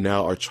 and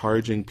now are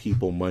charging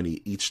people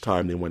money each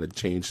time they want to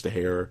change the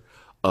hair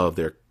of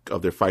their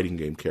fighting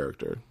game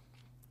character.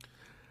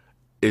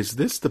 Is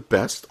this the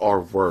best or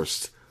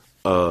worst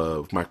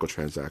of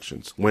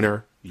microtransactions?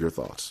 Winner, your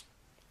thoughts?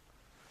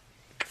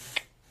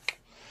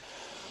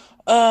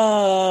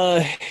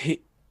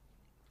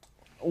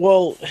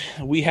 Well,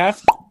 we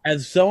have,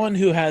 as someone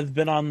who has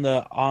been on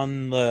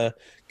the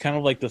kind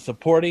of like the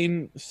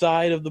supporting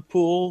side of the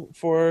pool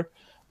for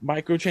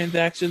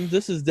microtransactions,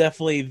 this is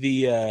definitely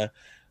the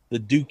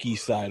dookie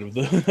side of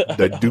the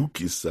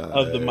dookie side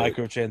of the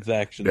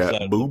microtransaction that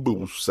side. boo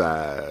boo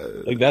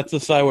side. Like that's the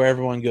side where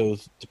everyone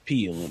goes to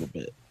pee a little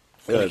bit.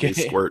 Yeah, they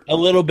squirt a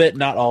little bit,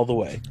 not all the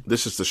way.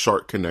 This is the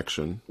shark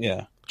connection.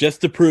 Yeah,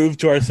 just to prove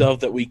to ourselves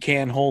that we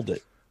can hold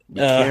it. We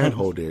can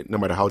hold it, no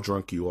matter how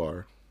drunk you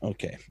are.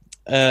 Okay,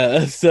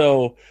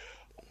 so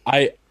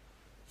I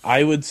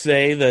would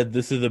say that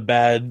this is a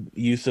bad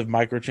use of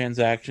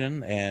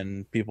microtransaction,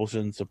 and people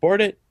shouldn't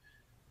support it.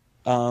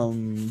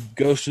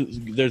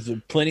 There's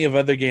plenty of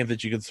other games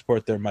that you can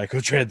support their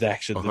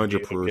microtransactions.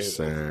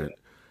 100%.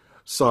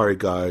 Sorry,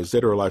 guys.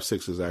 Dead or Alive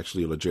 6 is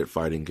actually a legit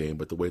fighting game,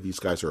 but the way these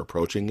guys are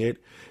approaching it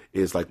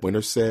is, like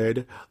Winter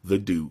said, the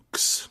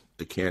Dukes.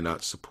 They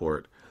cannot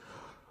support.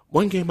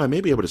 One game I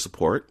may be able to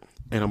support,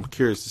 and I'm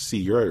curious to see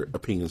your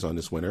opinions on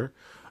this, Winter,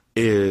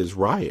 is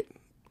Riot.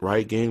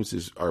 Riot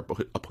Games are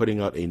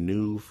putting out a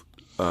new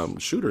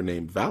shooter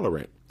named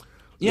Valorant.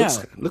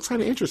 Looks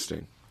kind of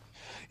interesting.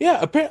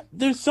 Yeah,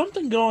 there's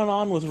something going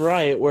on with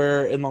Riot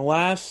where in the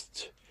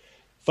last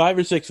 5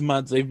 or 6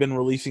 months they've been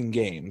releasing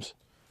games.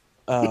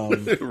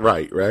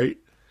 Right.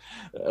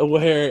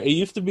 Where it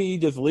used to be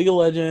just League of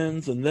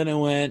Legends, and then it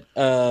went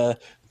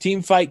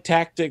Team Fight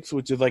Tactics,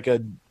 which is like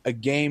a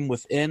game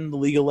within the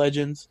League of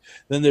Legends.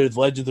 Then there's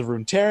Legends of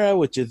Runeterra,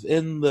 which is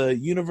in the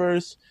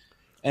universe.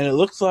 And it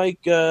looks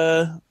like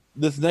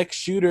this next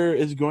shooter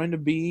is going to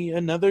be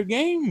another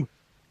game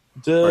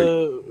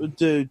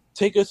to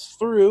take us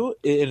through,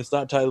 and it's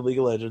not tied to League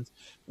of Legends,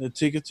 and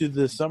take us to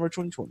the summer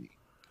 2020.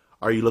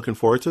 Are you looking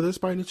forward to this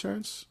by any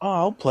chance? Oh,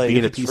 I'll play it.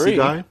 Being a PC free.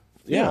 guy?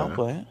 Yeah, I'll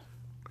play it.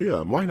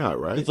 Yeah, why not,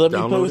 right? Just let me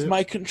Download play with it.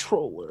 my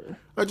controller.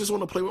 I just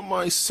want to play with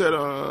my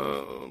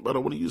setup, but I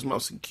don't want to use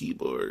mouse and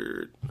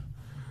keyboard.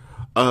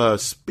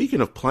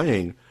 Speaking of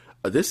playing,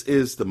 this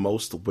is the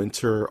most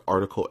winter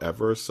article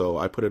ever, so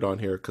I put it on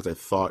here because I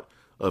thought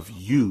of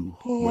you,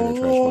 Winter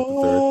Trash Month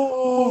the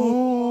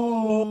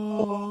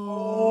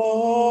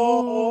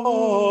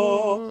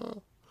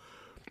Third.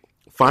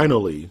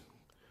 Finally,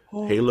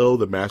 Halo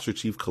the Master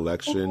Chief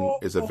Collection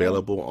is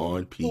available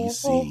on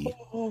PC.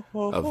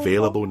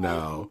 Available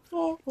now.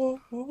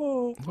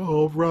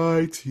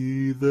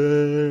 Alrighty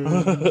then.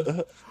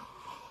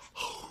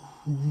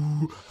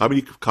 How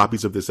many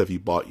copies of this have you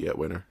bought yet,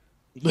 Winter?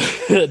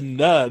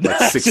 None.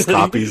 Like 6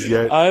 copies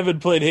yet? I haven't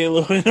played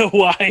Halo in a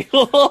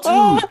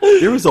while.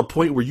 Dude, there was a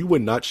point where you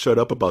would not shut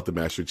up about the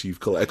Master Chief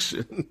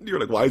Collection. You're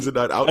like, why is it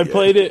not out yet? I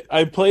played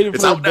it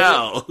It's for out a bit,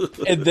 now.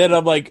 and then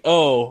I'm like,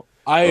 oh,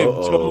 I am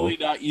totally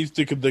not used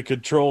to the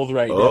controls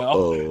right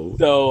now.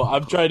 So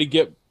I'm trying to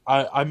get.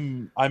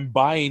 I'm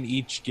buying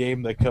each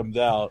game that comes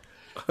out,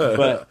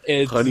 but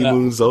it's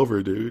honeymoon's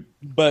over, dude.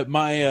 But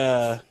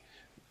my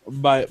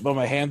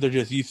hands are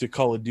just used to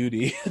Call of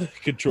Duty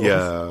controls.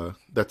 Yeah,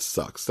 that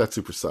sucks. That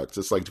super sucks.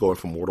 It's like going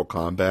from Mortal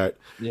Kombat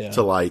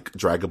to like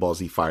Dragon Ball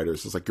Z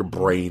Fighters. It's like your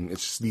brain it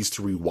just needs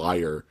to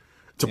rewire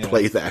to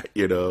play that.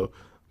 You know,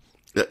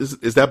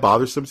 is that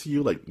bothersome to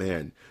you? Like,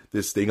 man,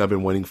 this thing I've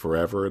been wanting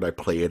forever, and I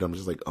play it. I'm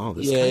just like, oh,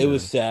 this. Yeah, it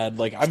was sad.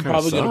 Like, I'm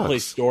probably gonna play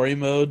story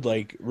mode.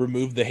 Like,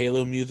 remove the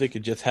Halo music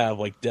and just have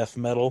like death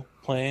metal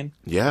playing.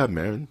 Yeah,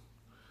 man.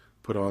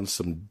 Put on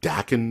some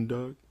Dakin,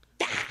 dog.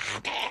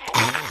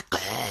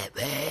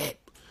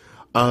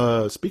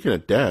 Speaking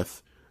of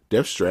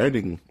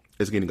death-stranding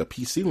is getting a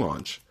PC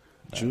launch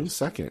June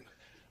 2nd.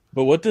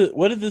 But what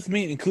does this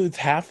mean? Includes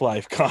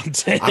Half-Life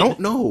content? I don't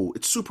know.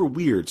 It's super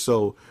weird.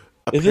 So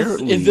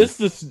apparently, is this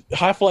the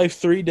Half-Life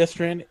 3 Death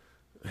Stranding?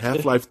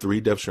 Half-Life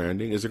 3 Death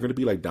Stranding? Is there going to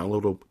be like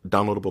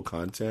downloadable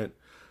content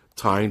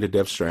tying the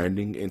Death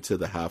Stranding into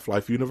the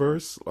Half-Life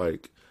universe?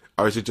 Like,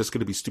 or is it just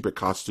going to be stupid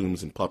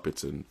costumes and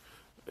puppets and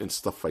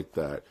stuff like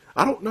that?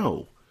 I don't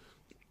know.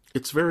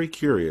 It's very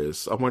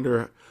curious. I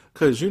wonder,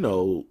 because,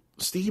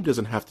 Steam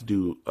doesn't have to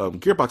do,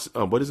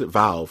 Gearbox, what is it,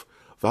 Valve?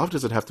 Valve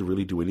doesn't have to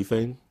really do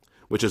anything,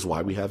 which is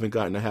why we haven't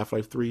gotten a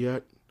Half-Life 3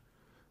 yet.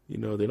 They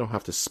don't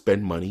have to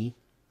spend money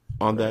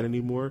on that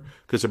anymore,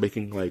 because they're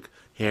making, like,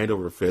 hand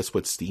over fist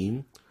with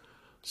Steam.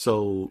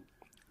 So,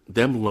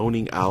 them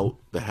loaning out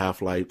the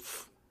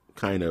Half-Life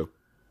kind of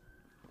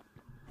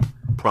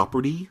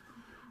property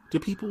to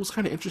people is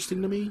kind of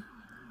interesting to me.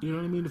 You know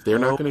what I mean? If they're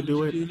not going to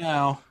do it.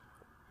 Now?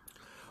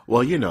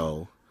 Well,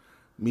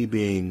 me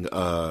being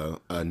a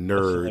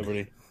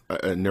nerd,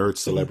 a nerd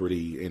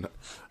celebrity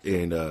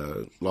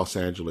in Los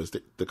Angeles,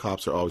 the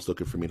cops are always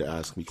looking for me to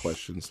ask me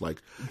questions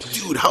like,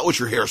 "Dude, how is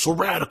your hair so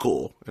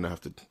radical?" And I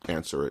have to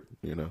answer it.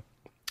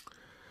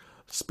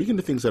 Speaking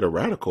of things that are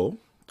radical,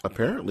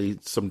 apparently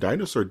some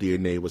dinosaur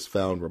DNA was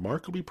found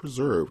remarkably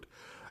preserved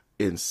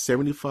in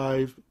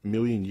 75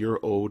 million year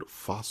old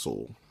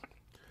fossil.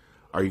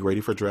 Are you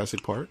ready for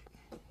Jurassic Park?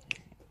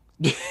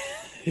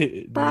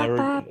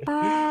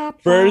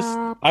 First,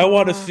 I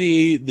want to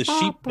see the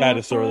sheep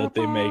dinosaur that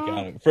they make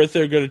out of it. First,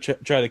 they're going to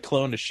try to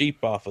clone a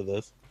sheep off of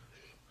this,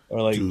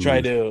 or like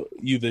try to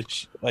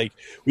use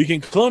we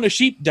can clone a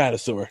sheep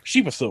dinosaur,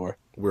 sheeposaur.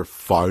 We're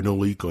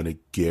finally going to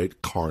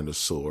get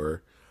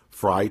Carnosaur,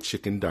 fried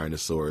chicken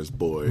dinosaurs,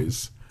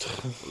 boys.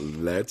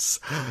 Let's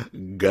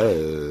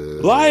go.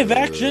 Live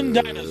action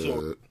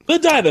dinosaur. The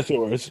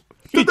dinosaurs.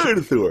 The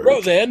dinosaur.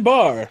 Roseanne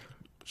Barr.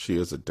 She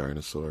is a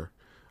dinosaur.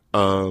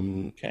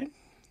 Okay.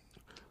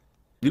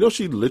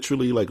 She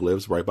literally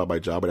lives right by my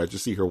job, and I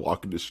just see her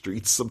walking the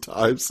streets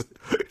sometimes.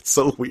 It's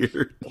so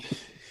weird.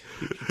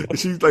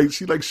 she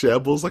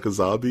shambles like a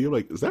zombie. I'm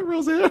like, is that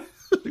Roseanne?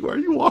 Why are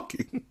you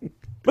walking?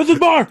 Mrs.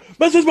 Barr!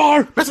 Mrs.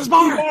 Barr! Mrs.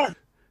 Barr!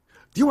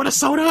 Do you want a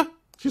soda?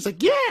 She's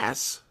like,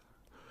 yes.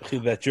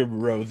 That's your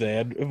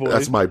Roseanne voice?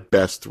 That's my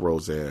best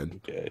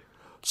Roseanne. Okay.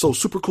 So,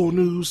 super cool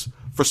news.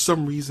 For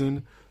some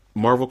reason,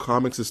 Marvel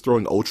Comics is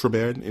throwing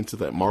Ultraman into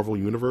that Marvel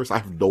universe. I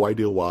have no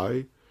idea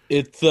why.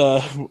 It's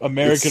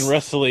American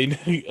wrestling,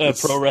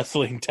 pro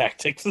wrestling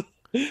tactics.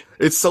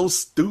 It's so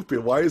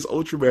stupid. Why is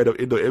Ultraman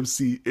in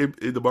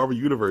the Marvel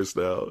universe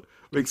now?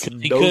 Makes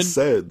no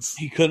sense.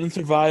 He couldn't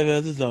survive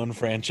as his own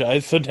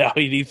franchise, so now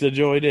he needs to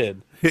join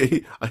in.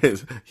 He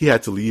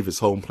had to leave his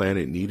home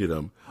planet. Needed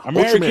him.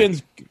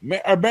 Americans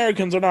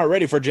are not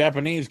ready for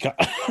Japanese. They're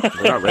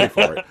not ready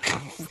for it.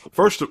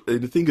 First,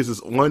 the thing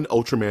is one,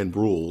 Ultraman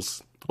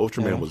rules.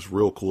 Ultraman was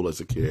real cool as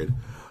a kid.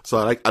 So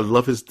I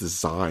love his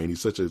design. He's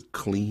such a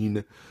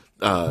clean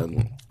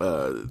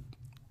tokusatsu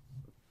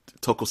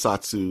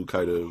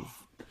kind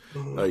of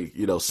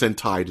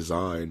Sentai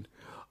design.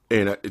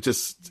 And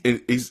this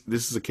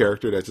is a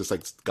character that's just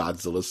like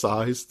Godzilla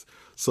sized.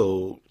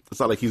 So it's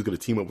not like he's going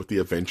to team up with the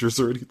Avengers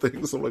or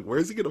anything. So I'm like, where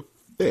is he going to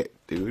fit,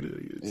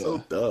 dude? It's so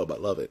dumb. I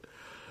love it.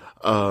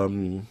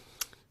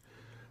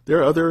 There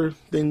are other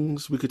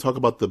things we could talk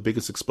about. The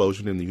biggest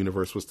explosion in the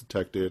universe was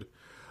detected.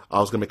 I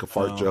was going to make a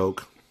fart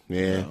joke.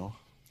 Yeah. No.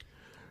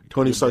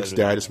 Tony Stark's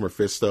dad is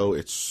Mephisto.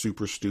 It's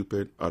super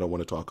stupid. I don't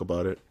want to talk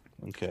about it.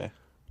 Okay.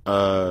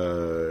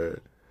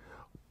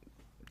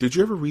 Did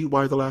you ever read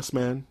Y the Last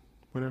Man,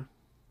 Winter?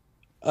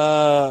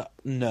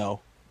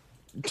 No.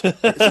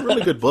 It's a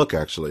really good book,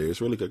 actually. It's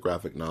a really good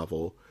graphic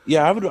novel.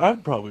 Yeah, I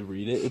would probably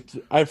read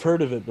it. I've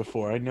heard of it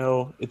before. I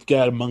know it's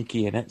got a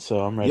monkey in it, so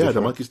I'm ready. Yeah,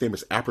 the monkey's name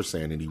is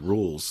Ampersand, and he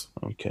rules.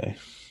 Okay.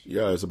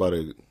 Yeah, it's about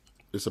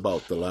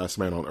the last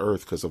man on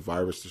Earth because a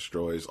virus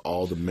destroys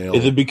all the male.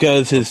 Is it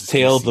because his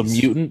tail's a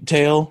mutant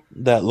tail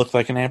that looks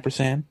like an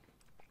ampersand?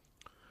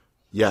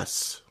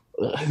 Yes.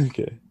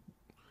 Okay.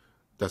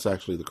 That's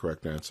actually the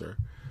correct answer.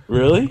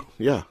 Really?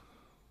 Yeah.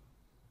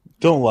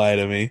 Don't lie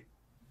to me.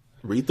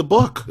 Read the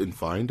book and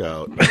find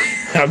out.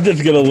 I'm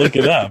just going to look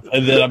it up,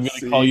 and then I'm going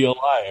to call you a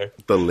liar.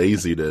 The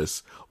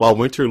laziness. While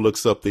Winter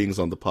looks up things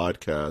on the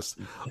podcast,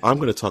 I'm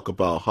going to talk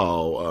about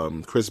how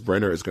Chris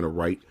Brenner is going to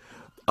write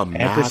a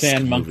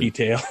ampersand monkey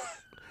tail.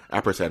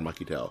 Ampersand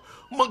monkey tail.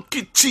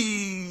 Monkey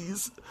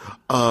cheese!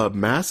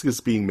 Mask is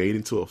being made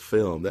into a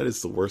film. That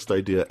is the worst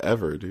idea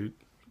ever, dude.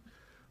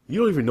 You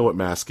don't even know what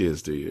Mask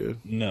is, do you?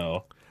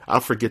 No. I'll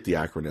forget the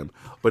acronym,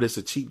 but it's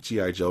a cheap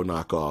G.I. Joe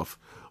knockoff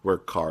where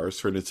cars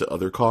turn into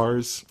other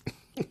cars.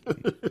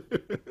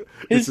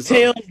 His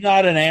tail's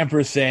not an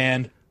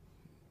ampersand.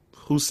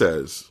 Who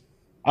says?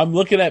 I'm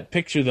looking at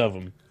pictures of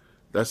him.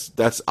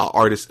 That's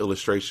artist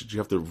illustrations. You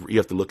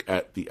have to look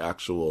at the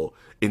actual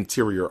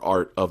interior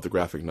art of the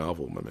graphic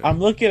novel, my man. I'm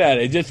looking at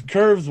it. It just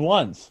curves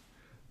once.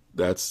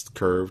 That's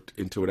curved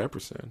into an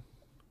ampersand.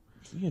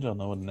 You don't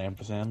know what an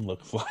ampersand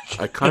looks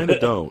like. I kind of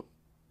don't.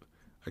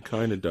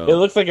 It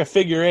looks like a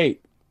figure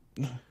 8.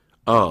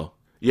 Oh.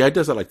 Yeah, it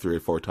does that like 3 or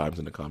 4 times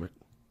in the comic.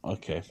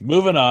 Okay.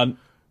 Moving on.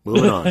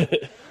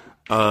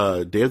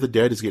 Day of the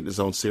Dead is getting its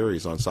own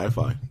series on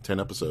Sci-Fi, 10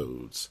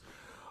 episodes.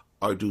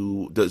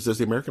 Does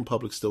the American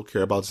public still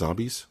care about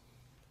zombies?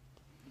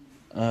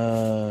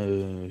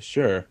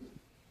 Sure.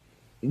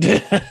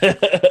 Do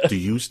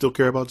you still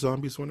care about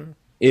zombies, Winter?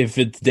 If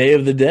it's Day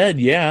of the Dead,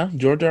 yeah,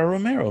 George R.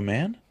 Romero,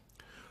 man.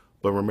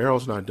 But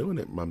Romero's not doing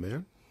it, my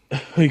man.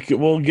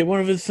 Well, get one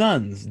of his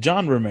sons,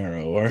 John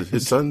Romero, or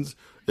his sons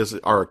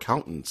are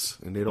accountants,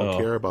 and they don't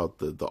care about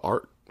the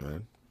art,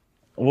 man.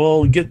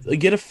 Well, get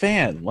a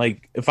fan.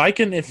 Like, if I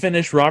can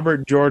finish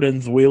Robert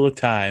Jordan's Wheel of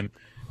Time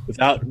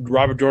without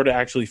Robert Jordan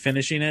actually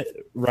finishing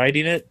it,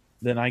 writing it,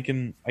 then I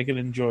can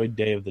enjoy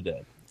Day of the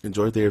Dead.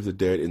 Enjoy Day of the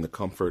Dead in the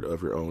comfort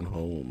of your own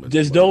home.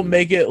 Just don't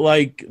make it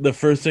like the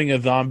first thing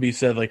a zombie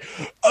said, like,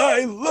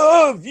 "I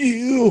love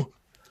you."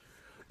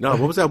 No,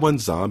 what was that one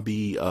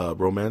zombie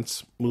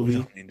romance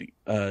movie?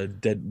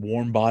 Dead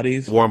Warm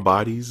Bodies. Warm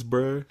Bodies,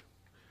 bruh.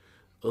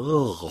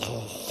 Ugh.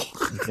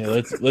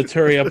 Yeah, let's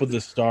hurry up with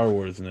the Star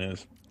Wars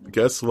news.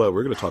 Guess what?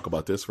 We're going to talk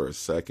about this for a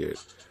second.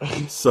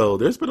 So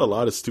there's been a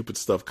lot of stupid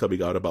stuff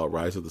coming out about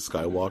Rise of the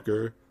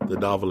Skywalker, the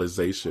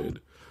novelization,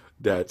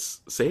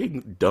 that's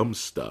saying dumb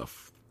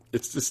stuff.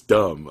 It's just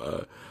dumb.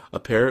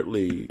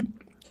 Apparently,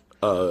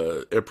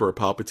 Emperor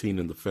Palpatine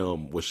in the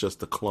film was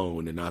just a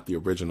clone and not the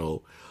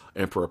original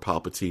Emperor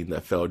Palpatine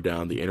that fell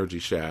down the energy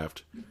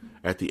shaft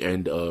at the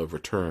end of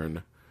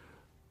Return.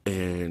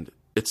 And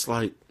it's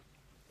like...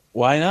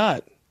 Why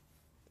not?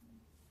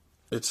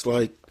 It's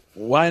like...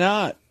 Why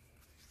not?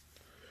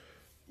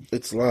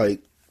 It's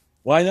like...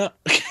 Why not?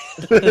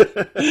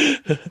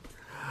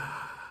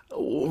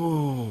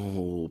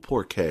 Oh,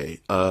 poor Kay.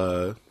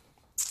 Why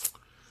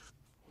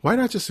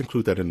not just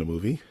include that in the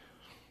movie?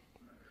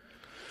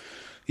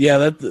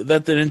 Yeah,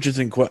 that's an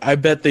interesting question. I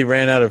bet they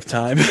ran out of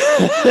time.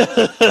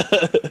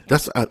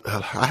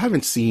 I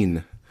haven't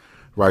seen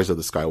Rise of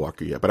the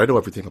Skywalker yet, but I know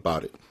everything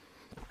about it.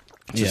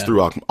 Just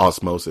through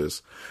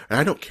osmosis. And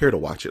I don't care to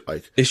watch it.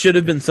 Like, it should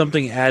have been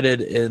something added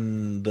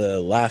in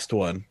the last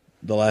one,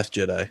 The Last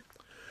Jedi.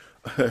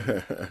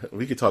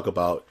 We could talk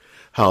about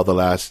how The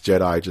Last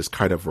Jedi just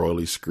kind of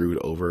royally screwed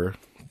over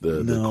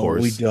the course.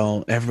 No, we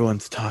don't.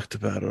 Everyone's talked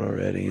about it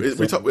already.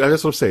 That's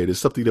what I'm saying. It's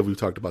something that we've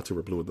talked about till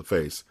we're blue in the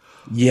face.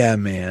 Yeah,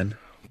 man.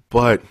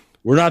 But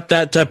we're not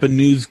that type of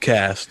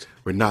newscast.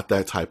 We're not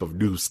that type of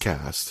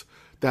newscast.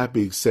 That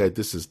being said,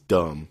 this is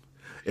dumb.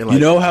 And like,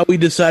 you know how we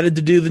decided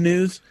to do the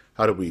news?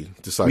 How did we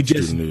decide to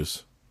do the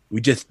news?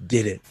 We just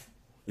did it.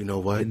 You know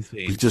what?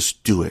 We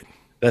just do it.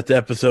 That's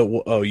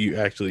episode. Oh, you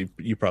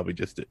probably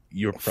just did.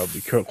 You're probably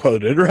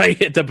quoted, right?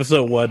 It's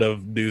episode 1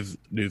 of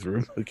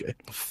Newsroom. Okay.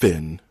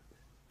 Finn.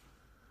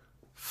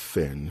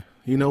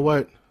 You know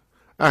what?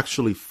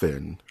 Actually,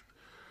 Finn.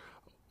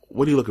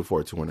 What are you looking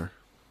forward to, Winter?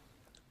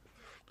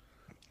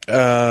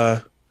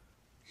 Yeehaw.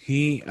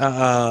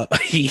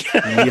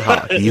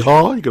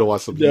 You gonna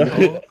watch some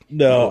Yeehaw?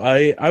 No,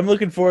 I'm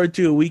looking forward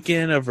to a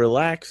weekend of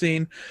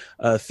relaxing.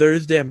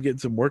 Thursday, I'm getting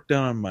some work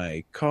done on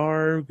my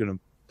car. I'm gonna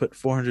put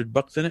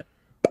 $400 in it,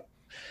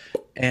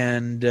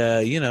 and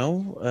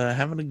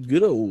having a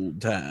good old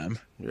time.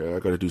 Yeah, I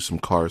gotta do some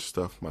car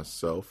stuff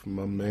myself,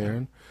 my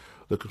man.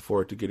 Looking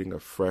forward to getting a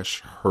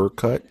fresh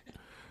haircut.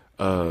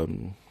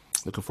 Looking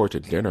forward to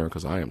dinner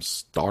because I am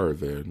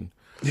starving.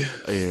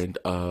 And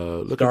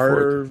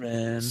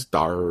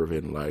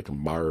starving like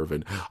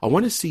Marvin. I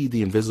want to see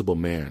The Invisible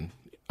Man.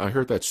 I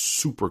heard that's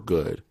super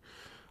good.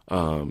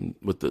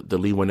 With the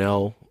Lee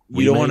Winnell.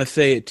 You don't want to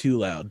say it too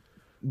loud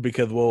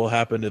because what will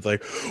happen is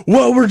like,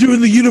 well, we're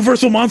doing the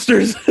Universal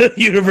Monsters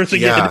universe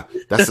again. Yeah,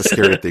 that's the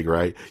scary thing,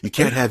 right? You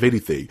can't have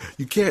anything.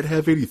 You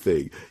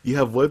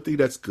have one thing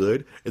that's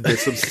good, and then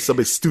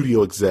some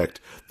studio exec.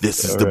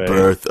 This is the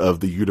birth of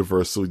the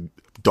Universal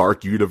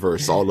Dark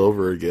Universe all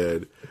over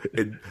again.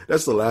 And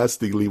that's the last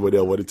thing Lee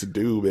Winnell wanted to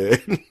do,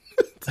 man.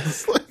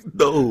 It's like,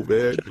 no,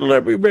 man. Just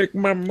let me make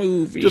my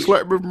movie.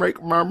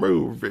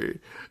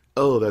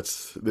 Oh,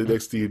 that's the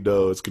next thing you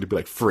know, it's going to be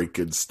like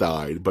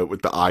Frankenstein, but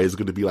with the I is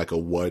going to be like a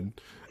 1.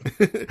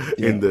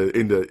 And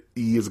the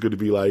E is going to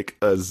be like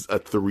a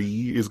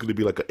 3. Is going to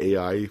be like an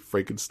AI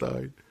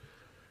Frankenstein.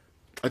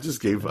 I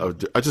just gave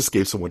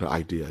someone an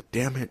idea.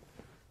 Damn it.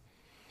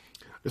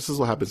 This is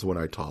what happens when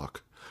I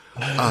talk.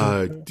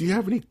 Do you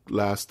have any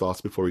last thoughts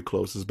before we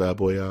close this bad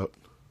boy out?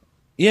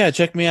 Yeah,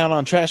 check me out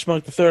on Trash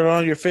Monk the Third on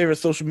all your favorite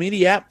social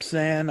media apps.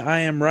 And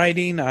I am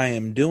writing, I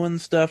am doing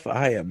stuff,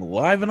 I am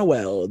alive and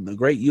well in the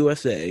great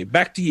USA.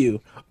 Back to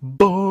you.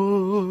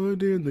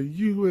 Born in the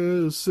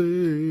USA.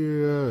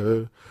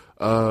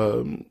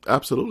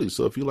 Absolutely.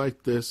 So if you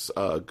like this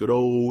good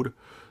old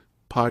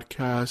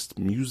podcast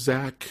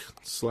music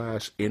 /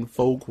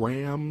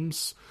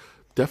 infograms,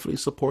 definitely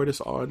support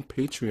us on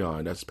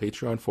Patreon. That's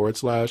Patreon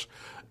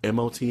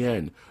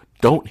 /MOTN.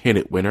 Don't hit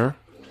it, Winner.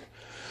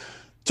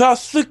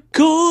 Toss the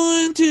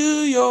coin to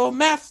your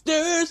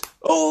masters,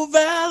 oh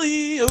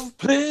valley of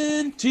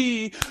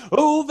plenty,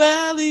 oh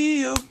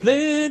valley of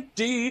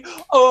plenty,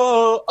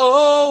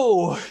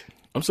 oh.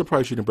 I'm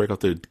surprised you didn't break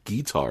out the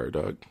guitar,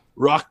 Doug.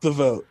 Rock the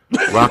vote.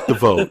 Rock the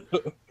vote.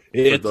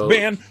 It's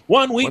been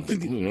 1 week.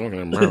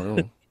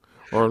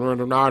 Or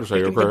not say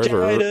your prayers.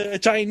 A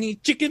Chinese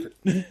chicken.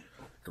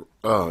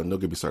 No,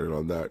 get me started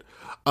on that.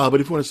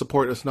 But if you want to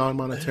support us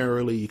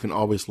non-monetarily, you can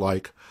always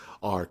like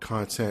our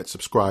content,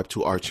 subscribe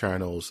to our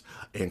channels,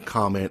 and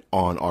comment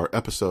on our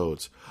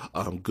episodes.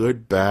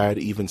 Good, bad,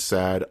 even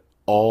sad,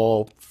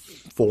 all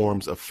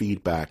forms of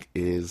feedback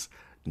is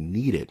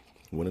needed.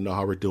 We want to know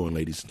how we're doing,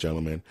 ladies and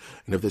gentlemen.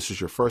 And if this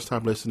is your first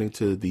time listening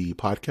to the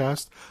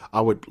podcast, I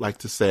would like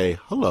to say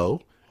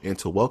hello and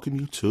to welcome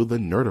you to the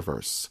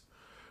Nerdiverse.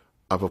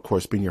 I've, of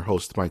course, been your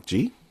host, Mike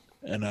G.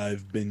 And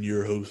I've been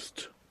your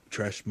host,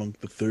 Trash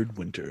Monk the Third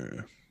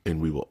Winter. And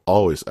we will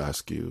always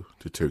ask you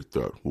to take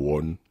that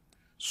one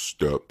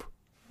step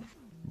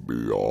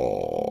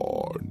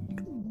beyond.